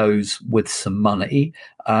simply goes with some money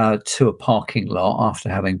to a parking lot after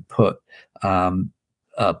having put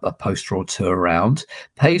a poster or two around,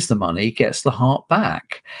 pays the money, gets the heart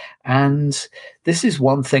back. And this is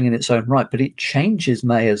one thing in its own right, but it changes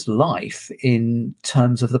Mayer's life in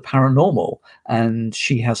terms of the paranormal. And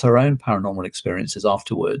she has her own paranormal experiences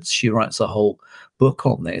afterwards. She writes a whole book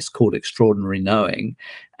on this called Extraordinary Knowing.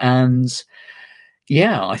 And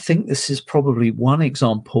yeah, I think this is probably one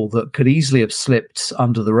example that could easily have slipped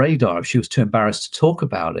under the radar if she was too embarrassed to talk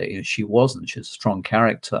about it. She wasn't. She's a strong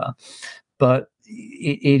character. But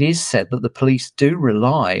it is said that the police do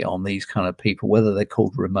rely on these kind of people, whether they're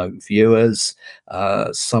called remote viewers.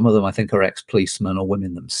 Some of them, I think, are ex-policemen or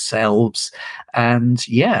women themselves. And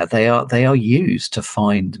yeah, they are used to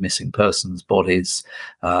find missing persons' bodies,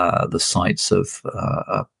 the sites of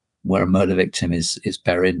where a murder victim is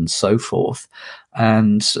buried and so forth.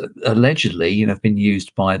 And allegedly, have been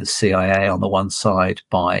used by the CIA on the one side,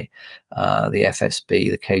 by the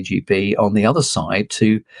FSB, the KGB on the other side,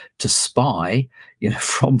 to spy,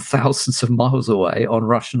 from thousands of miles away on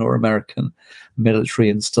Russian or American military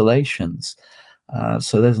installations.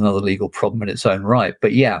 So there's another legal problem in its own right.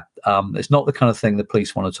 But yeah, it's not the kind of thing the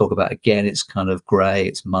police want to talk about. Again, it's kind of grey,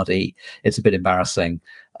 it's muddy, it's a bit embarrassing.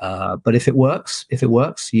 But if it works,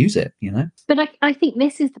 use it, But I think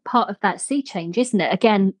this is the part of that sea change, isn't it?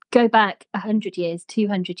 Again, go back 100 years,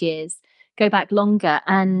 200 years, go back longer,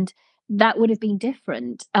 and that would have been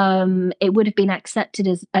different. It would have been accepted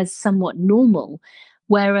as somewhat normal,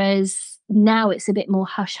 whereas now it's a bit more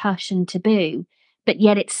hush hush and taboo, but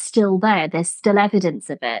yet it's still there. There's still evidence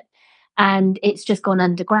of it, and it's just gone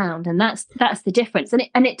underground, and that's the difference.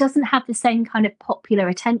 And it doesn't have the same kind of popular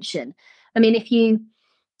attention. I mean,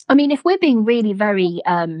 if we're being really very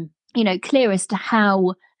clear as to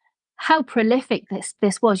how prolific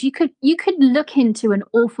this was, you could look into an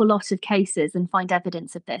awful lot of cases and find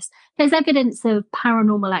evidence of this. There's evidence of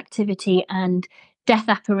paranormal activity and death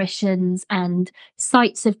apparitions and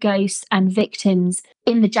sights of ghosts and victims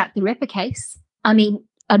in the Jack the Ripper case. I mean,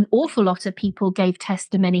 an awful lot of people gave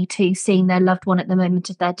testimony to seeing their loved one at the moment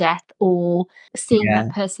of their death, or seeing Yeah,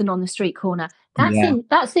 that person on the street corner. yeah,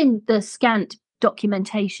 That's in the scant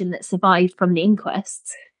documentation that survived from the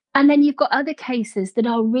inquests. And then you've got other cases that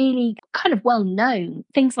are really kind of well known.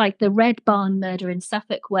 Things like the Red Barn murder in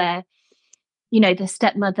Suffolk, where, the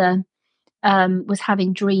stepmother was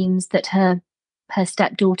having dreams that her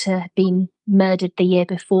stepdaughter had been murdered the year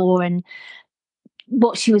before, and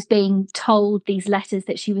what she was being told, these letters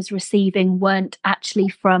that she was receiving, weren't actually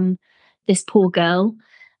from this poor girl.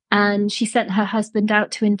 And she sent her husband out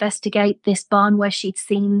to investigate this barn where she'd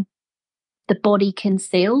seen the body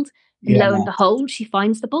concealed. And yeah, lo and behold, she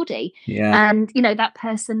finds the body. yeah, And, that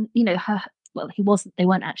person, he wasn't, they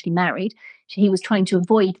weren't actually married. He was trying to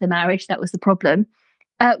avoid the marriage. That was the problem.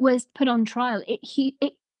 Was put on trial.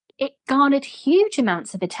 It garnered huge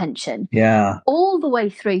amounts of attention yeah, all the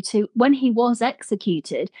way through to when he was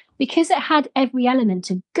executed, because it had every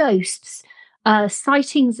element of ghosts,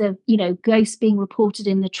 sightings of, ghosts being reported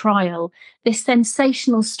in the trial, this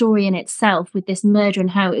sensational story in itself with this murder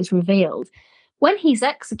and how it was revealed. When he's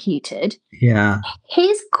executed, yeah,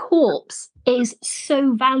 his corpse is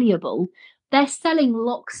so valuable. They're selling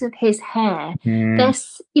locks of his hair.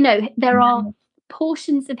 mm, There are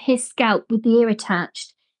portions of his scalp with the ear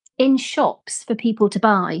attached in shops for people to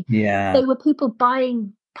buy. yeah, There were people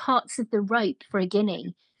buying parts of the rope for a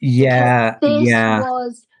guinea, because yeah, this yeah,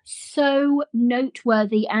 was so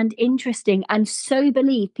noteworthy and interesting and so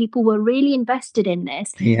believed. People were really invested in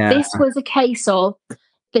this. yeah, This was a case of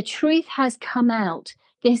the truth has come out.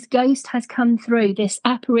 This ghost has come through. This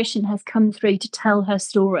apparition has come through to tell her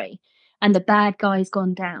story, and the bad guy's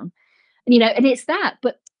gone down. And it's that.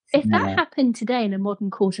 But if that yeah. happened today in a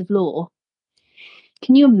modern court of law,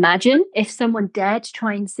 can you imagine if someone dared to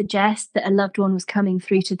try and suggest that a loved one was coming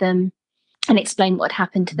through to them and explain what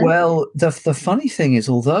happened to them? Well, the funny thing is,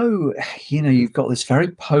 although you've got this very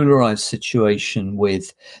polarized situation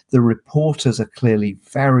with the reporters are clearly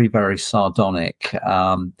very, very sardonic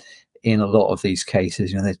in a lot of these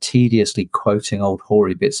cases. They're tediously quoting old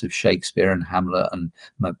hoary bits of Shakespeare and Hamlet and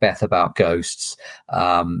Macbeth about ghosts.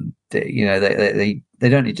 They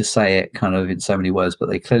don't need to say it kind of in so many words, but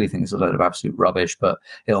they clearly think it's a load of absolute rubbish, but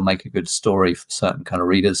it'll make a good story for certain kind of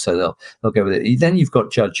readers, so they'll go with it. Then you've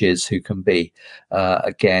got judges who can be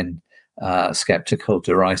again skeptical,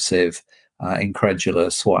 derisive,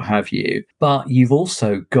 incredulous, what have you. But you've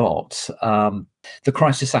also got the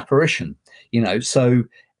crisis apparition, so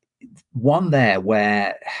one there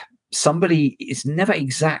where somebody is never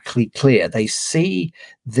exactly clear. They see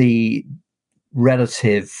the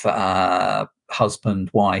relative, husband,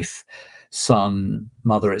 wife, son,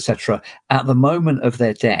 mother, etc., at the moment of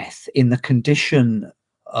their death in the condition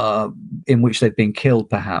in which they've been killed,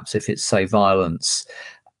 perhaps if it's, say, violence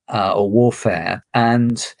or warfare.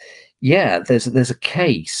 And yeah, there's a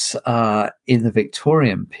case in the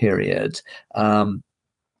Victorian period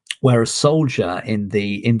where a soldier in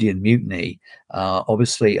the Indian Mutiny,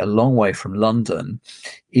 obviously a long way from London,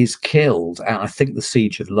 is killed at, I think, the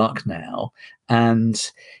Siege of Lucknow.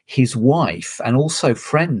 And his wife and also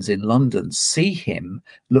friends in London see him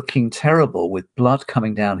looking terrible with blood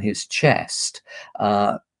coming down his chest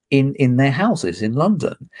in their houses in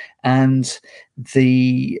London. And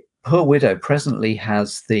the poor widow presently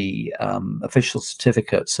has the official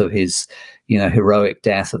certificates of his, heroic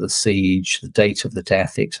death at the siege, the date of the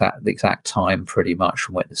death, the exact time, pretty much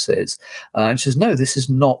from witnesses. And she says, no, this is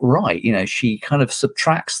not right. She kind of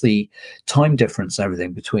subtracts the time difference and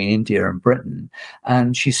everything between India and Britain,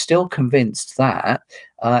 and she's still convinced that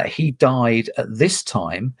he died at this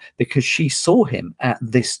time because she saw him at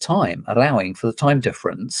this time, allowing for the time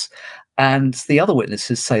difference. And the other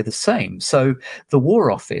witnesses say the same. So the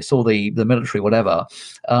War Office or the military, whatever,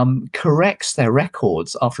 corrects their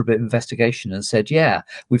records after a bit of investigation and said, yeah,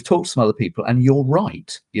 we've talked to some other people and you're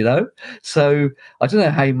right. So I don't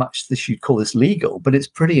know how much this you'd call this legal, but it's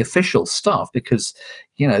pretty official stuff because,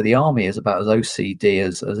 the army is about as OCD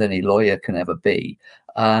as any lawyer can ever be.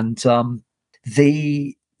 And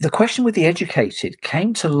the question with the educated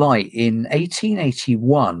came to light in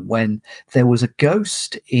 1881 when there was a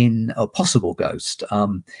ghost a possible ghost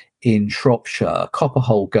in Shropshire, a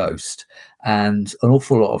copperhole ghost, and an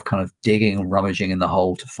awful lot of kind of digging and rummaging in the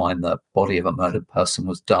hole to find the body of a murdered person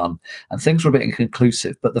was done. And things were a bit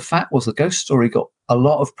inconclusive. But the fact was the ghost story got a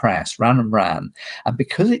lot of press, ran and ran. And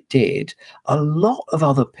because it did, a lot of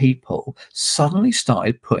other people suddenly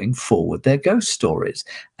started putting forward their ghost stories.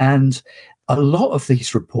 And a lot of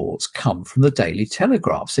these reports come from the Daily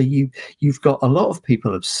Telegraph. So you've got a lot of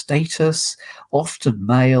people of status, often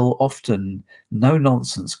male, often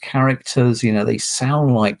no-nonsense characters. They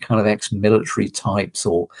sound like kind of ex-military types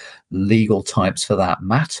or legal types for that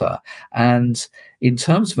matter. And in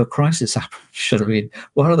terms of a crisis apparition, I mean,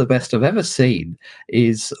 one of the best I've ever seen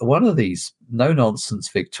is one of these no-nonsense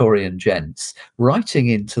Victorian gents writing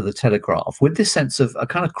into the Telegraph with this sense of a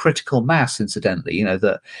kind of critical mass, incidentally,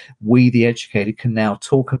 that we, the educated, can now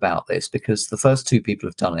talk about this because the first two people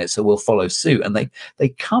have done it, so we'll follow suit. And they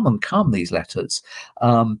come, these letters.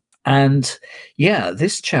 And yeah,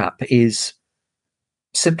 this chap is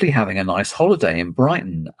simply having a nice holiday in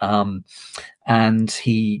Brighton. And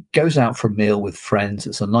he goes out for a meal with friends.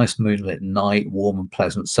 It's a nice moonlit night, warm and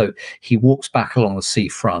pleasant. So he walks back along the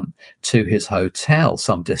seafront to his hotel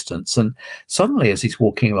some distance. And suddenly, as he's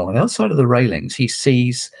walking along the other side of the railings, he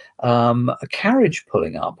sees a carriage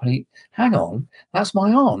pulling up. And hang on, that's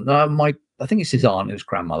my aunt. I think it's his aunt, his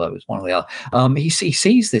grandmother, it was one or the other. He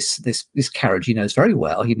sees this carriage he knows very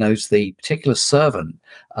well. He knows the particular servant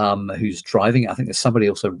who's driving. I think there's somebody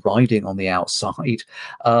also riding on the outside.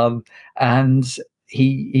 And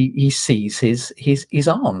he sees his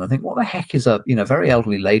aunt. I think, what the heck is a very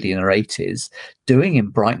elderly lady in her 80s doing in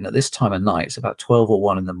Brighton at this time of night? It's about 12 or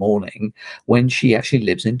 1 in the morning when she actually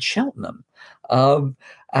lives in Cheltenham.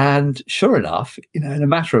 And sure enough, in a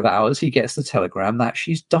matter of hours, he gets the telegram that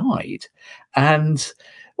she's died. And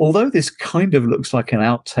although this kind of looks like an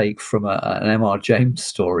outtake from an M.R. James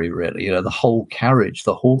story, really, the whole carriage,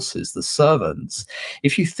 the horses, the servants,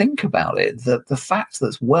 if you think about it, the fact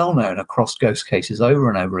that's well known across ghost cases over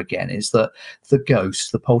and over again is that the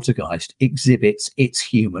ghost, the poltergeist, exhibits its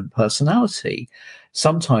human personality,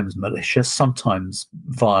 sometimes malicious, sometimes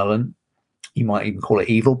violent. You might even call it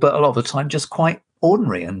evil, but a lot of the time just quite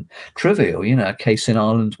ordinary and trivial. A case in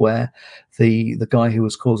Ireland where the guy who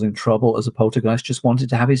was causing trouble as a poltergeist just wanted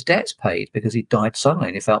to have his debts paid because he died suddenly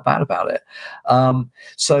and he felt bad about it.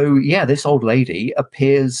 So yeah, this old lady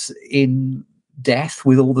appears in death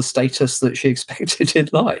with all the status that she expected in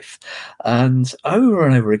life. And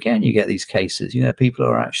over again, you get these cases. People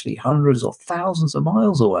are actually hundreds or thousands of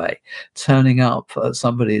miles away, turning up at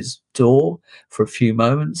somebody's door for a few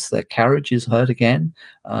moments. Their carriage is heard again,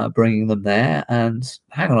 bringing them there. And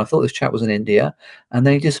hang on, I thought this chap was in India. And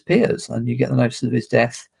then he disappears, and you get the notice of his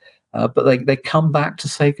death. But they come back to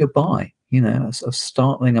say goodbye. A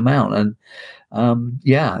startling amount. And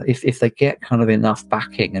if they get kind of enough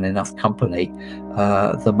backing and enough company,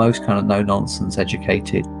 the most kind of no-nonsense,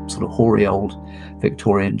 educated, sort of hoary old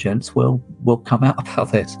Victorian gents will come out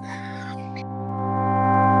about this.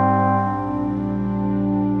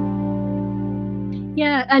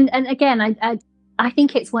 Yeah, and again, I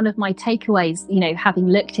think it's one of my takeaways, having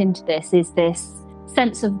looked into this, is this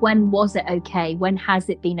sense of when was it okay? When has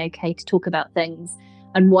it been okay to talk about things?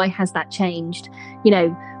 And why has that changed?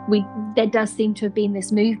 There does seem to have been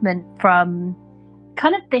this movement from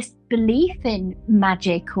kind of this belief in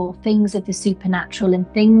magic or things of the supernatural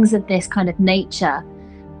and things of this kind of nature,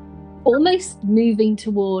 almost moving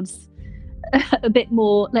towards a bit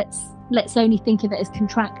more, let's only think of it as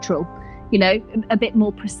contractual, a bit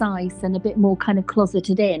more precise and a bit more kind of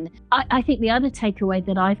closeted in. I think the other takeaway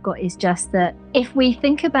that I've got is just that if we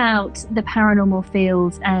think about the paranormal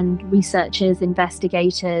field and researchers,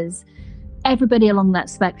 investigators, everybody along that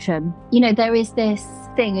spectrum, there is this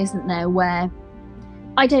thing, isn't there, where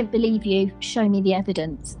I don't believe you, show me the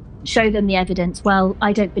evidence. show them the evidence. Well,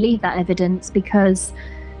 I don't believe that evidence because,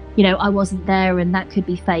 you know, I wasn't there and that could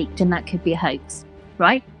be faked and that could be a hoax,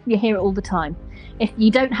 right? You hear it all the time. If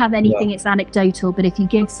you don't have anything, it's anecdotal, but if you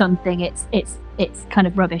give something, it's kind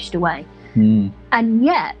of rubbished away. And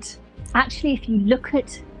yet, actually, if you look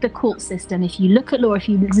at the court system, if you look at law, if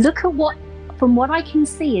you look at what, from what I can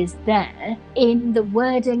see is there in the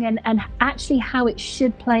wording and actually how it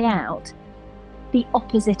should play out, the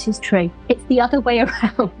opposite is true. It's the other way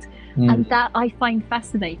around. And that I find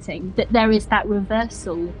fascinating, that there is that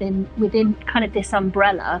reversal within kind of this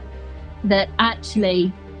umbrella, that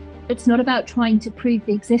actually it's not about trying to prove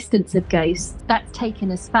the existence of ghosts. That's taken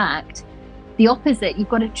as fact. The opposite, you've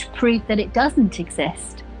got to prove that it doesn't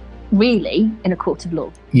exist, really, in a court of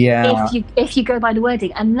law. Yeah. If you go by the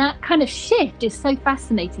wording. And that kind of shift is so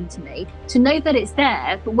fascinating to me, to know that it's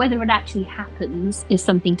there, but whether it actually happens is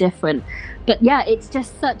something different. But yeah, it's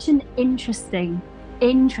just such an interesting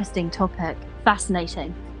topic.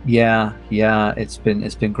 Fascinating. Yeah, it's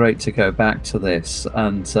been great to go back to this.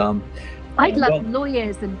 And I'd love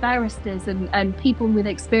lawyers and barristers and people with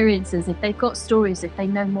experiences, if they've got stories, if they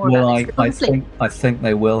know more about this. I think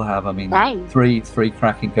they will have. I mean, three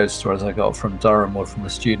cracking ghost stories I got from Durham were from a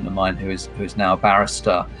student of mine who is now a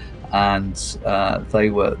barrister, and they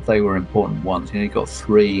were important ones. You know, he got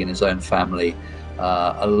 3 in his own family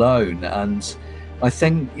alone. And I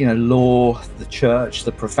think, you know, law, the church,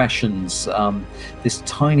 the professions, this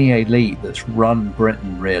tiny elite that's run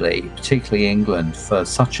Britain, really, particularly England, for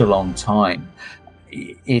such a long time,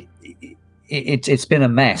 it's been a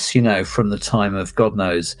mess, you know, from the time of, God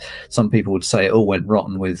knows, some people would say it all went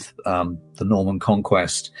rotten with the Norman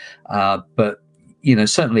conquest, but you know,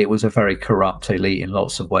 certainly it was a very corrupt elite in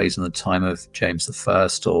lots of ways in the time of James I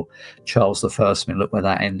or Charles I. I mean, look where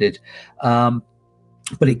that ended.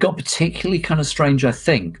 But it got particularly kind of strange, I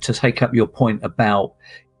think, to take up your point about,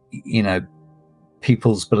 you know,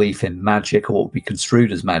 people's belief in magic, or what would be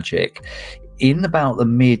construed as magic. In about the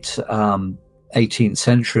mid 18th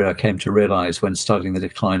century, I came to realize, when studying the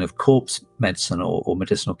decline of corpse medicine or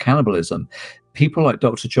medicinal cannibalism, people like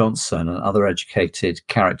Dr. Johnson and other educated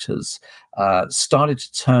characters started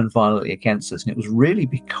to turn violently against this. And it was really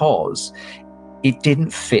because it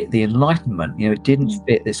didn't fit the Enlightenment. You know, it didn't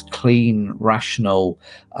fit this clean, rational,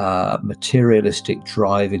 materialistic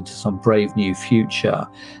drive into some brave new future.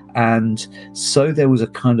 And so there was a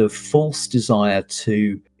kind of false desire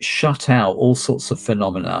to shut out all sorts of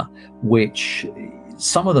phenomena, which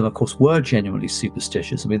some of them, of course, were genuinely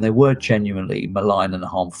superstitious. I mean, they were genuinely malign and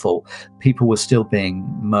harmful. People were still being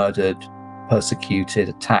murdered, persecuted,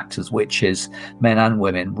 attacked as witches, men and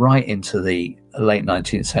women, right into the late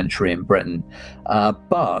 19th century in Britain.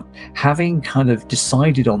 But having kind of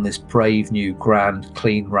decided on this brave, new, grand,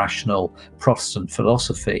 clean, rational Protestant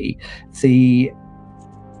philosophy, the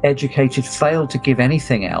educated failed to give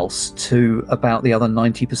anything else to about the other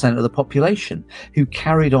 90% of the population, who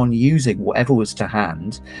carried on using whatever was to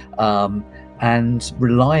hand, and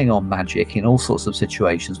relying on magic in all sorts of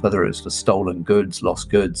situations, whether it's for stolen goods, lost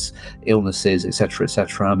goods, illnesses, etc.,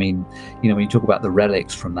 etc. I mean, you know, when you talk about the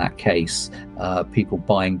relics from that case, people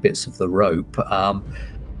buying bits of the rope,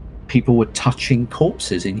 people were touching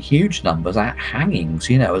corpses in huge numbers at hangings,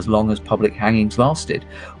 you know, as long as public hangings lasted,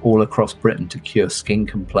 all across Britain, to cure skin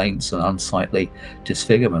complaints and unsightly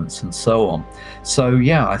disfigurements and so on. So,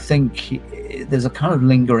 yeah, I think there's a kind of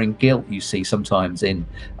lingering guilt you see sometimes in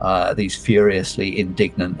these furiously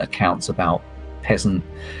indignant accounts about peasant,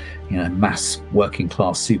 you know, mass working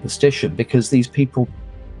class superstition, because these people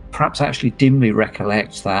perhaps actually dimly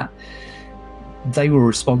recollect that they were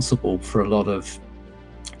responsible for a lot of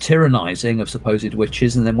tyrannizing of supposed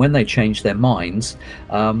witches, and then when they changed their minds,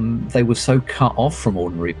 they were so cut off from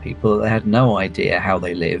ordinary people that they had no idea how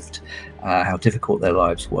they lived, how difficult their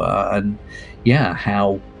lives were, and yeah,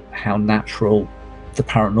 how natural the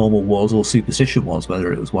paranormal was, or superstition was,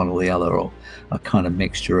 whether it was one or the other, or a kind of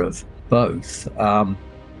mixture of both.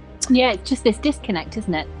 Yeah, it's just this disconnect,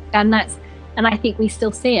 isn't it? And I think we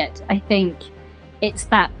still see it. I think it's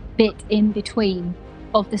that bit in between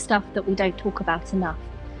of the stuff that we don't talk about enough.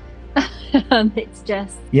 It's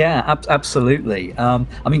just, yeah, absolutely. I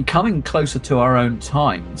mean, coming closer to our own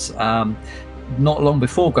times, not long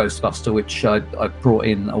before Ghostbuster, which I brought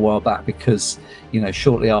in a while back because, you know,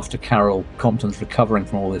 shortly after Carol Compton's recovering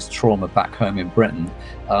from all this trauma back home in Britain,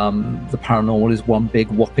 the paranormal is one big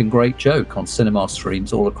whopping great joke on cinema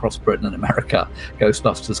screens all across Britain and America.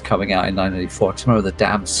 Ghostbusters coming out in 1984. I can remember the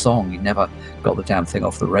damn song. You never got the damn thing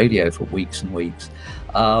off the radio for weeks and weeks.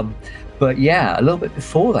 But yeah, a little bit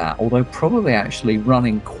before that, although probably actually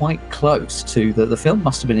running quite close to the film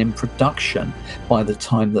must have been in production by the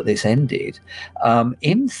time that this ended.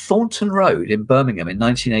 In Thornton Road in Birmingham in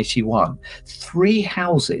 1981, 3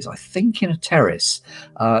 houses, I think in a terrace,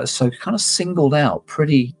 so kind of singled out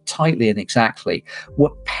pretty tightly and exactly,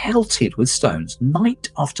 were pelted with stones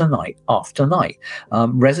night after night after night.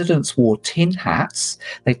 Residents wore tin hats.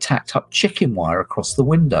 They tacked up chicken wire across the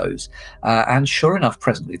windows. And sure enough,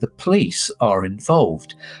 presently, the police are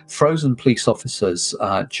involved. Frozen police officers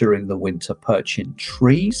during the winter perch in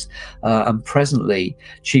trees. And presently,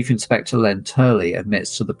 Chief Inspector Len Turley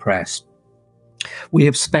admits to the press, "We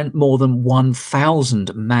have spent more than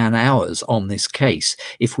 1,000 man-hours on this case.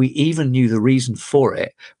 If we even knew the reason for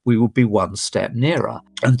it, we would be one step nearer."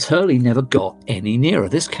 And Turley never got any nearer.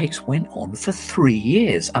 This case went on for 3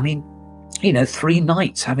 years. I mean, 3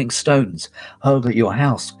 nights having stones hurled at your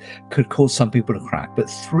house could cause some people to crack. But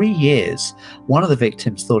 3 years, one of the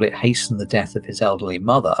victims thought it hastened the death of his elderly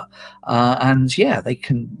mother. And yeah, they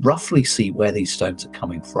can roughly see where these stones are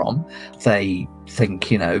coming from. They think,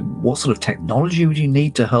 what sort of technology would you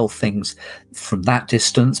need to hurl things from that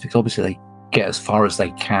distance? Because obviously they get as far as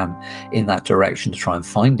they can in that direction to try and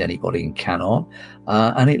find anybody and cannot.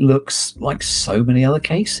 And it looks like so many other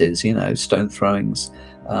cases, stone throwings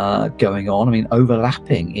going on. I mean,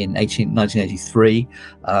 overlapping in 1983,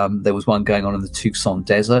 there was one going on in the Tucson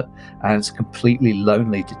desert, and it's a completely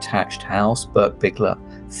lonely, detached house. Burt Bigler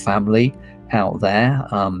family out there.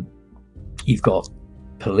 You've got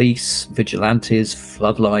police, vigilantes,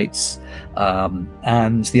 floodlights,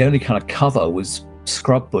 and the only kind of cover was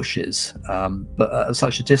scrub bushes, but at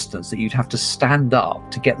such a distance that you'd have to stand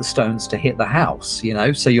up to get the stones to hit the house,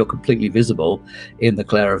 so you're completely visible in the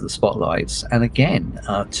glare of the spotlights. And again,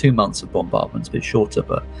 2 months of bombardment's a bit shorter,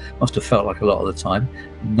 but must have felt like a lot of the time.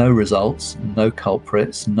 No results, no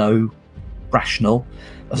culprits, no rational,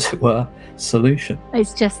 as it were, solution.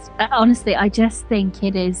 It's just, honestly, I just think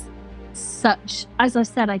it is such, as I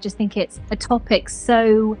said, I just think it's a topic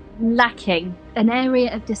so lacking, an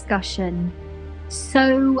area of discussion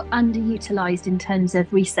so underutilized in terms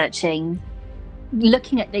of researching,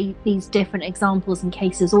 looking at these different examples and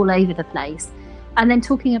cases all over the place, and then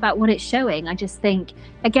talking about what it's showing. I just think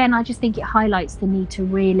it highlights the need to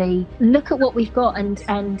really look at what we've got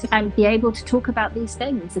and be able to talk about these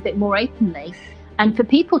things a bit more openly, and for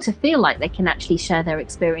people to feel like they can actually share their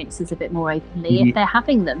experiences a bit more openly if they're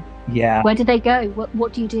having them. Yeah. Where do they go?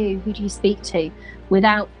 What do you do? Who do you speak to?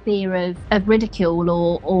 Without fear of ridicule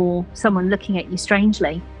or someone looking at you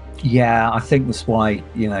strangely. Yeah, I think that's why,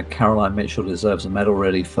 Caroline Mitchell deserves a medal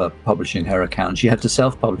really for publishing her account. She had to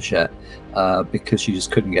self-publish it because she just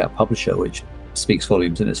couldn't get a publisher, which speaks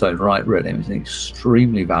volumes in its own right, really. I mean, it's an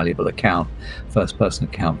extremely valuable account, first-person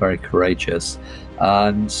account, very courageous.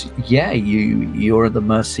 And yeah, you're at the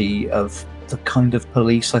mercy of the kind of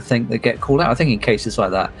police, I think, that get called out. I think in cases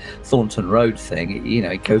like that Thornton Road thing,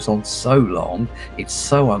 it goes on so long, it's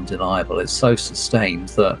so undeniable, it's so sustained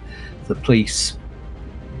that the police,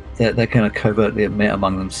 they're going to covertly admit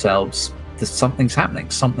among themselves that something's happening,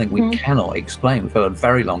 something we cannot explain. We've had a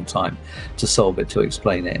very long time to solve it, to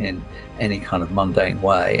explain it in any kind of mundane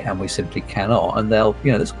way, and we simply cannot. And they'll,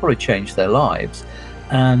 this will probably change their lives.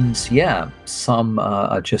 And yeah, some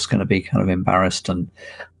are just going to be kind of embarrassed and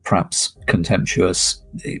perhaps contemptuous.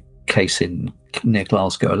 Case near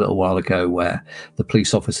Glasgow a little while ago where the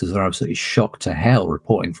police officers are absolutely shocked to hell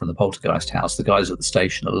reporting from the poltergeist house. The guys at the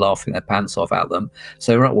station are laughing their pants off at them.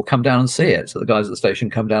 So, right, we'll come down and see it. So the guys at the station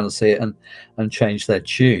come down and see it and change their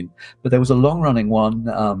tune. But there was a long-running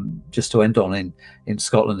one, just to end on, in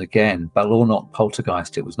Scotland again, Ballornock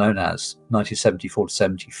Poltergeist, it was known as, 1974 to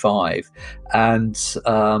 75. And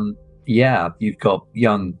yeah, you've got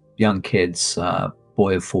young kids,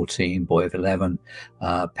 boy of 14, boy of 11,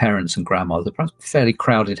 parents and grandmother, perhaps a fairly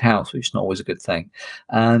crowded house, which is not always a good thing.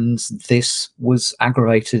 And this was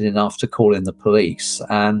aggravated enough to call in the police.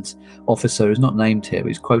 And officer who's not named here, but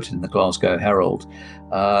he's quoted in the Glasgow Herald,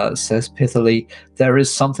 says pithily, "There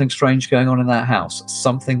is something strange going on in that house,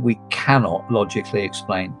 something we cannot logically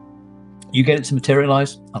explain. You get it to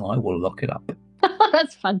materialize, and I will lock it up."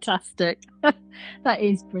 That's fantastic. That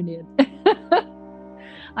is brilliant.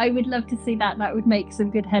 I would love to see that. That would make some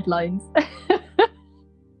good headlines.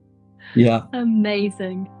 Yeah.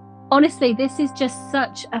 Amazing. Honestly, this is just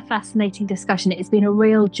such a fascinating discussion. It's been a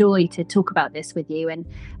real joy to talk about this with you, and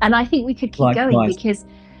I think we could keep going, because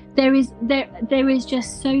there is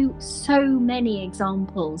just so many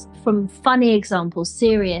examples, from funny examples,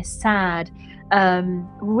 serious, sad,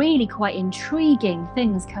 really quite intriguing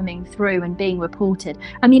things coming through and being reported.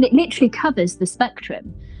 I mean, it literally covers the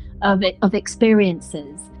spectrum of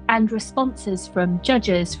experiences. and responses from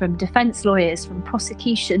judges, from defense lawyers, from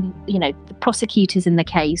prosecution, the prosecutors in the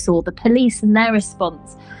case, or the police and their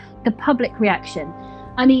response, the public reaction.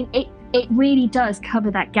 I mean, it really does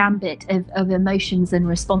cover that gambit of emotions and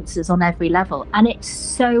responses on every level. And it's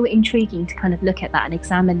so intriguing to kind of look at that and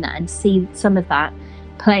examine that and see some of that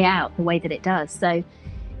play out the way that it does. So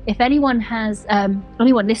if anyone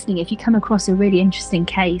listening, if you come across a really interesting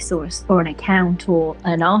case or an account or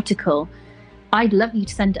an article, I'd love you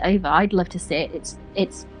to send it over. I'd love to see it.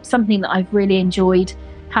 It's something that I've really enjoyed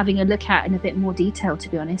having a look at in a bit more detail, to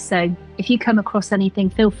be honest. So if you come across anything,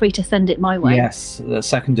 feel free to send it my way. Yes,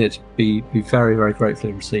 seconded. Be very, very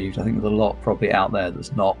gratefully received. I think there's a lot probably out there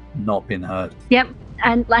that's not been heard. Yep.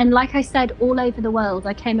 And like I said, all over the world.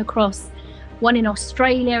 I came across one in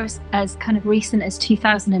Australia as kind of recent as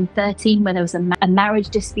 2013, where there was a marriage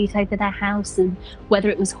dispute over their house and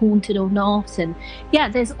whether it was haunted or not. And yeah,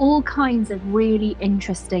 there's all kinds of really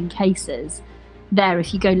interesting cases there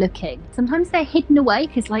if you go looking. Sometimes they're hidden away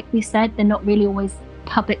because, like we said, they're not really always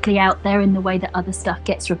publicly out there in the way that other stuff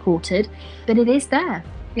gets reported, but it is there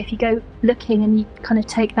if you go looking and you kind of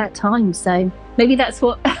take that time. So maybe that's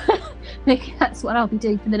what I'll be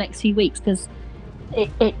doing for the next few weeks, because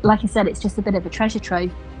it like I said, it's just a bit of a treasure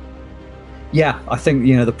trove. Yeah, I think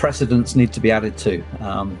the precedents need to be added to.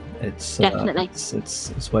 It's definitely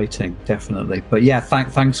it's waiting, definitely. But yeah,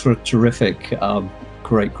 thanks for a terrific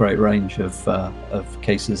great range of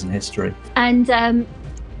cases and history. And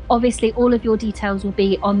obviously all of your details will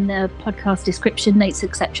be on the podcast description notes,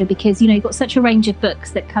 etc., because you've got such a range of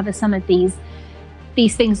books that cover some of these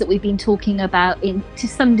things that we've been talking about in to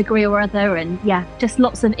some degree or other. And yeah, just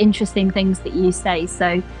lots of interesting things that you say,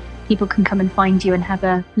 so people can come and find you and have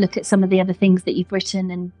a look at some of the other things that you've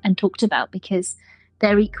written and talked about, because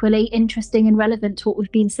they're equally interesting and relevant to what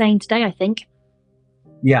we've been saying today, I think.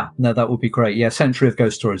 Yeah, no, that would be great. Yeah, Century of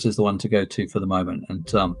Ghost Stories is the one to go to for the moment, and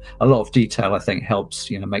a lot of detail I think helps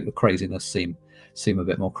make the craziness seem a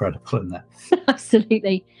bit more credible in there.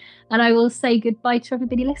 Absolutely. And I will say goodbye to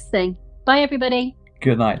everybody listening. Bye, everybody.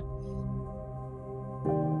 Good night.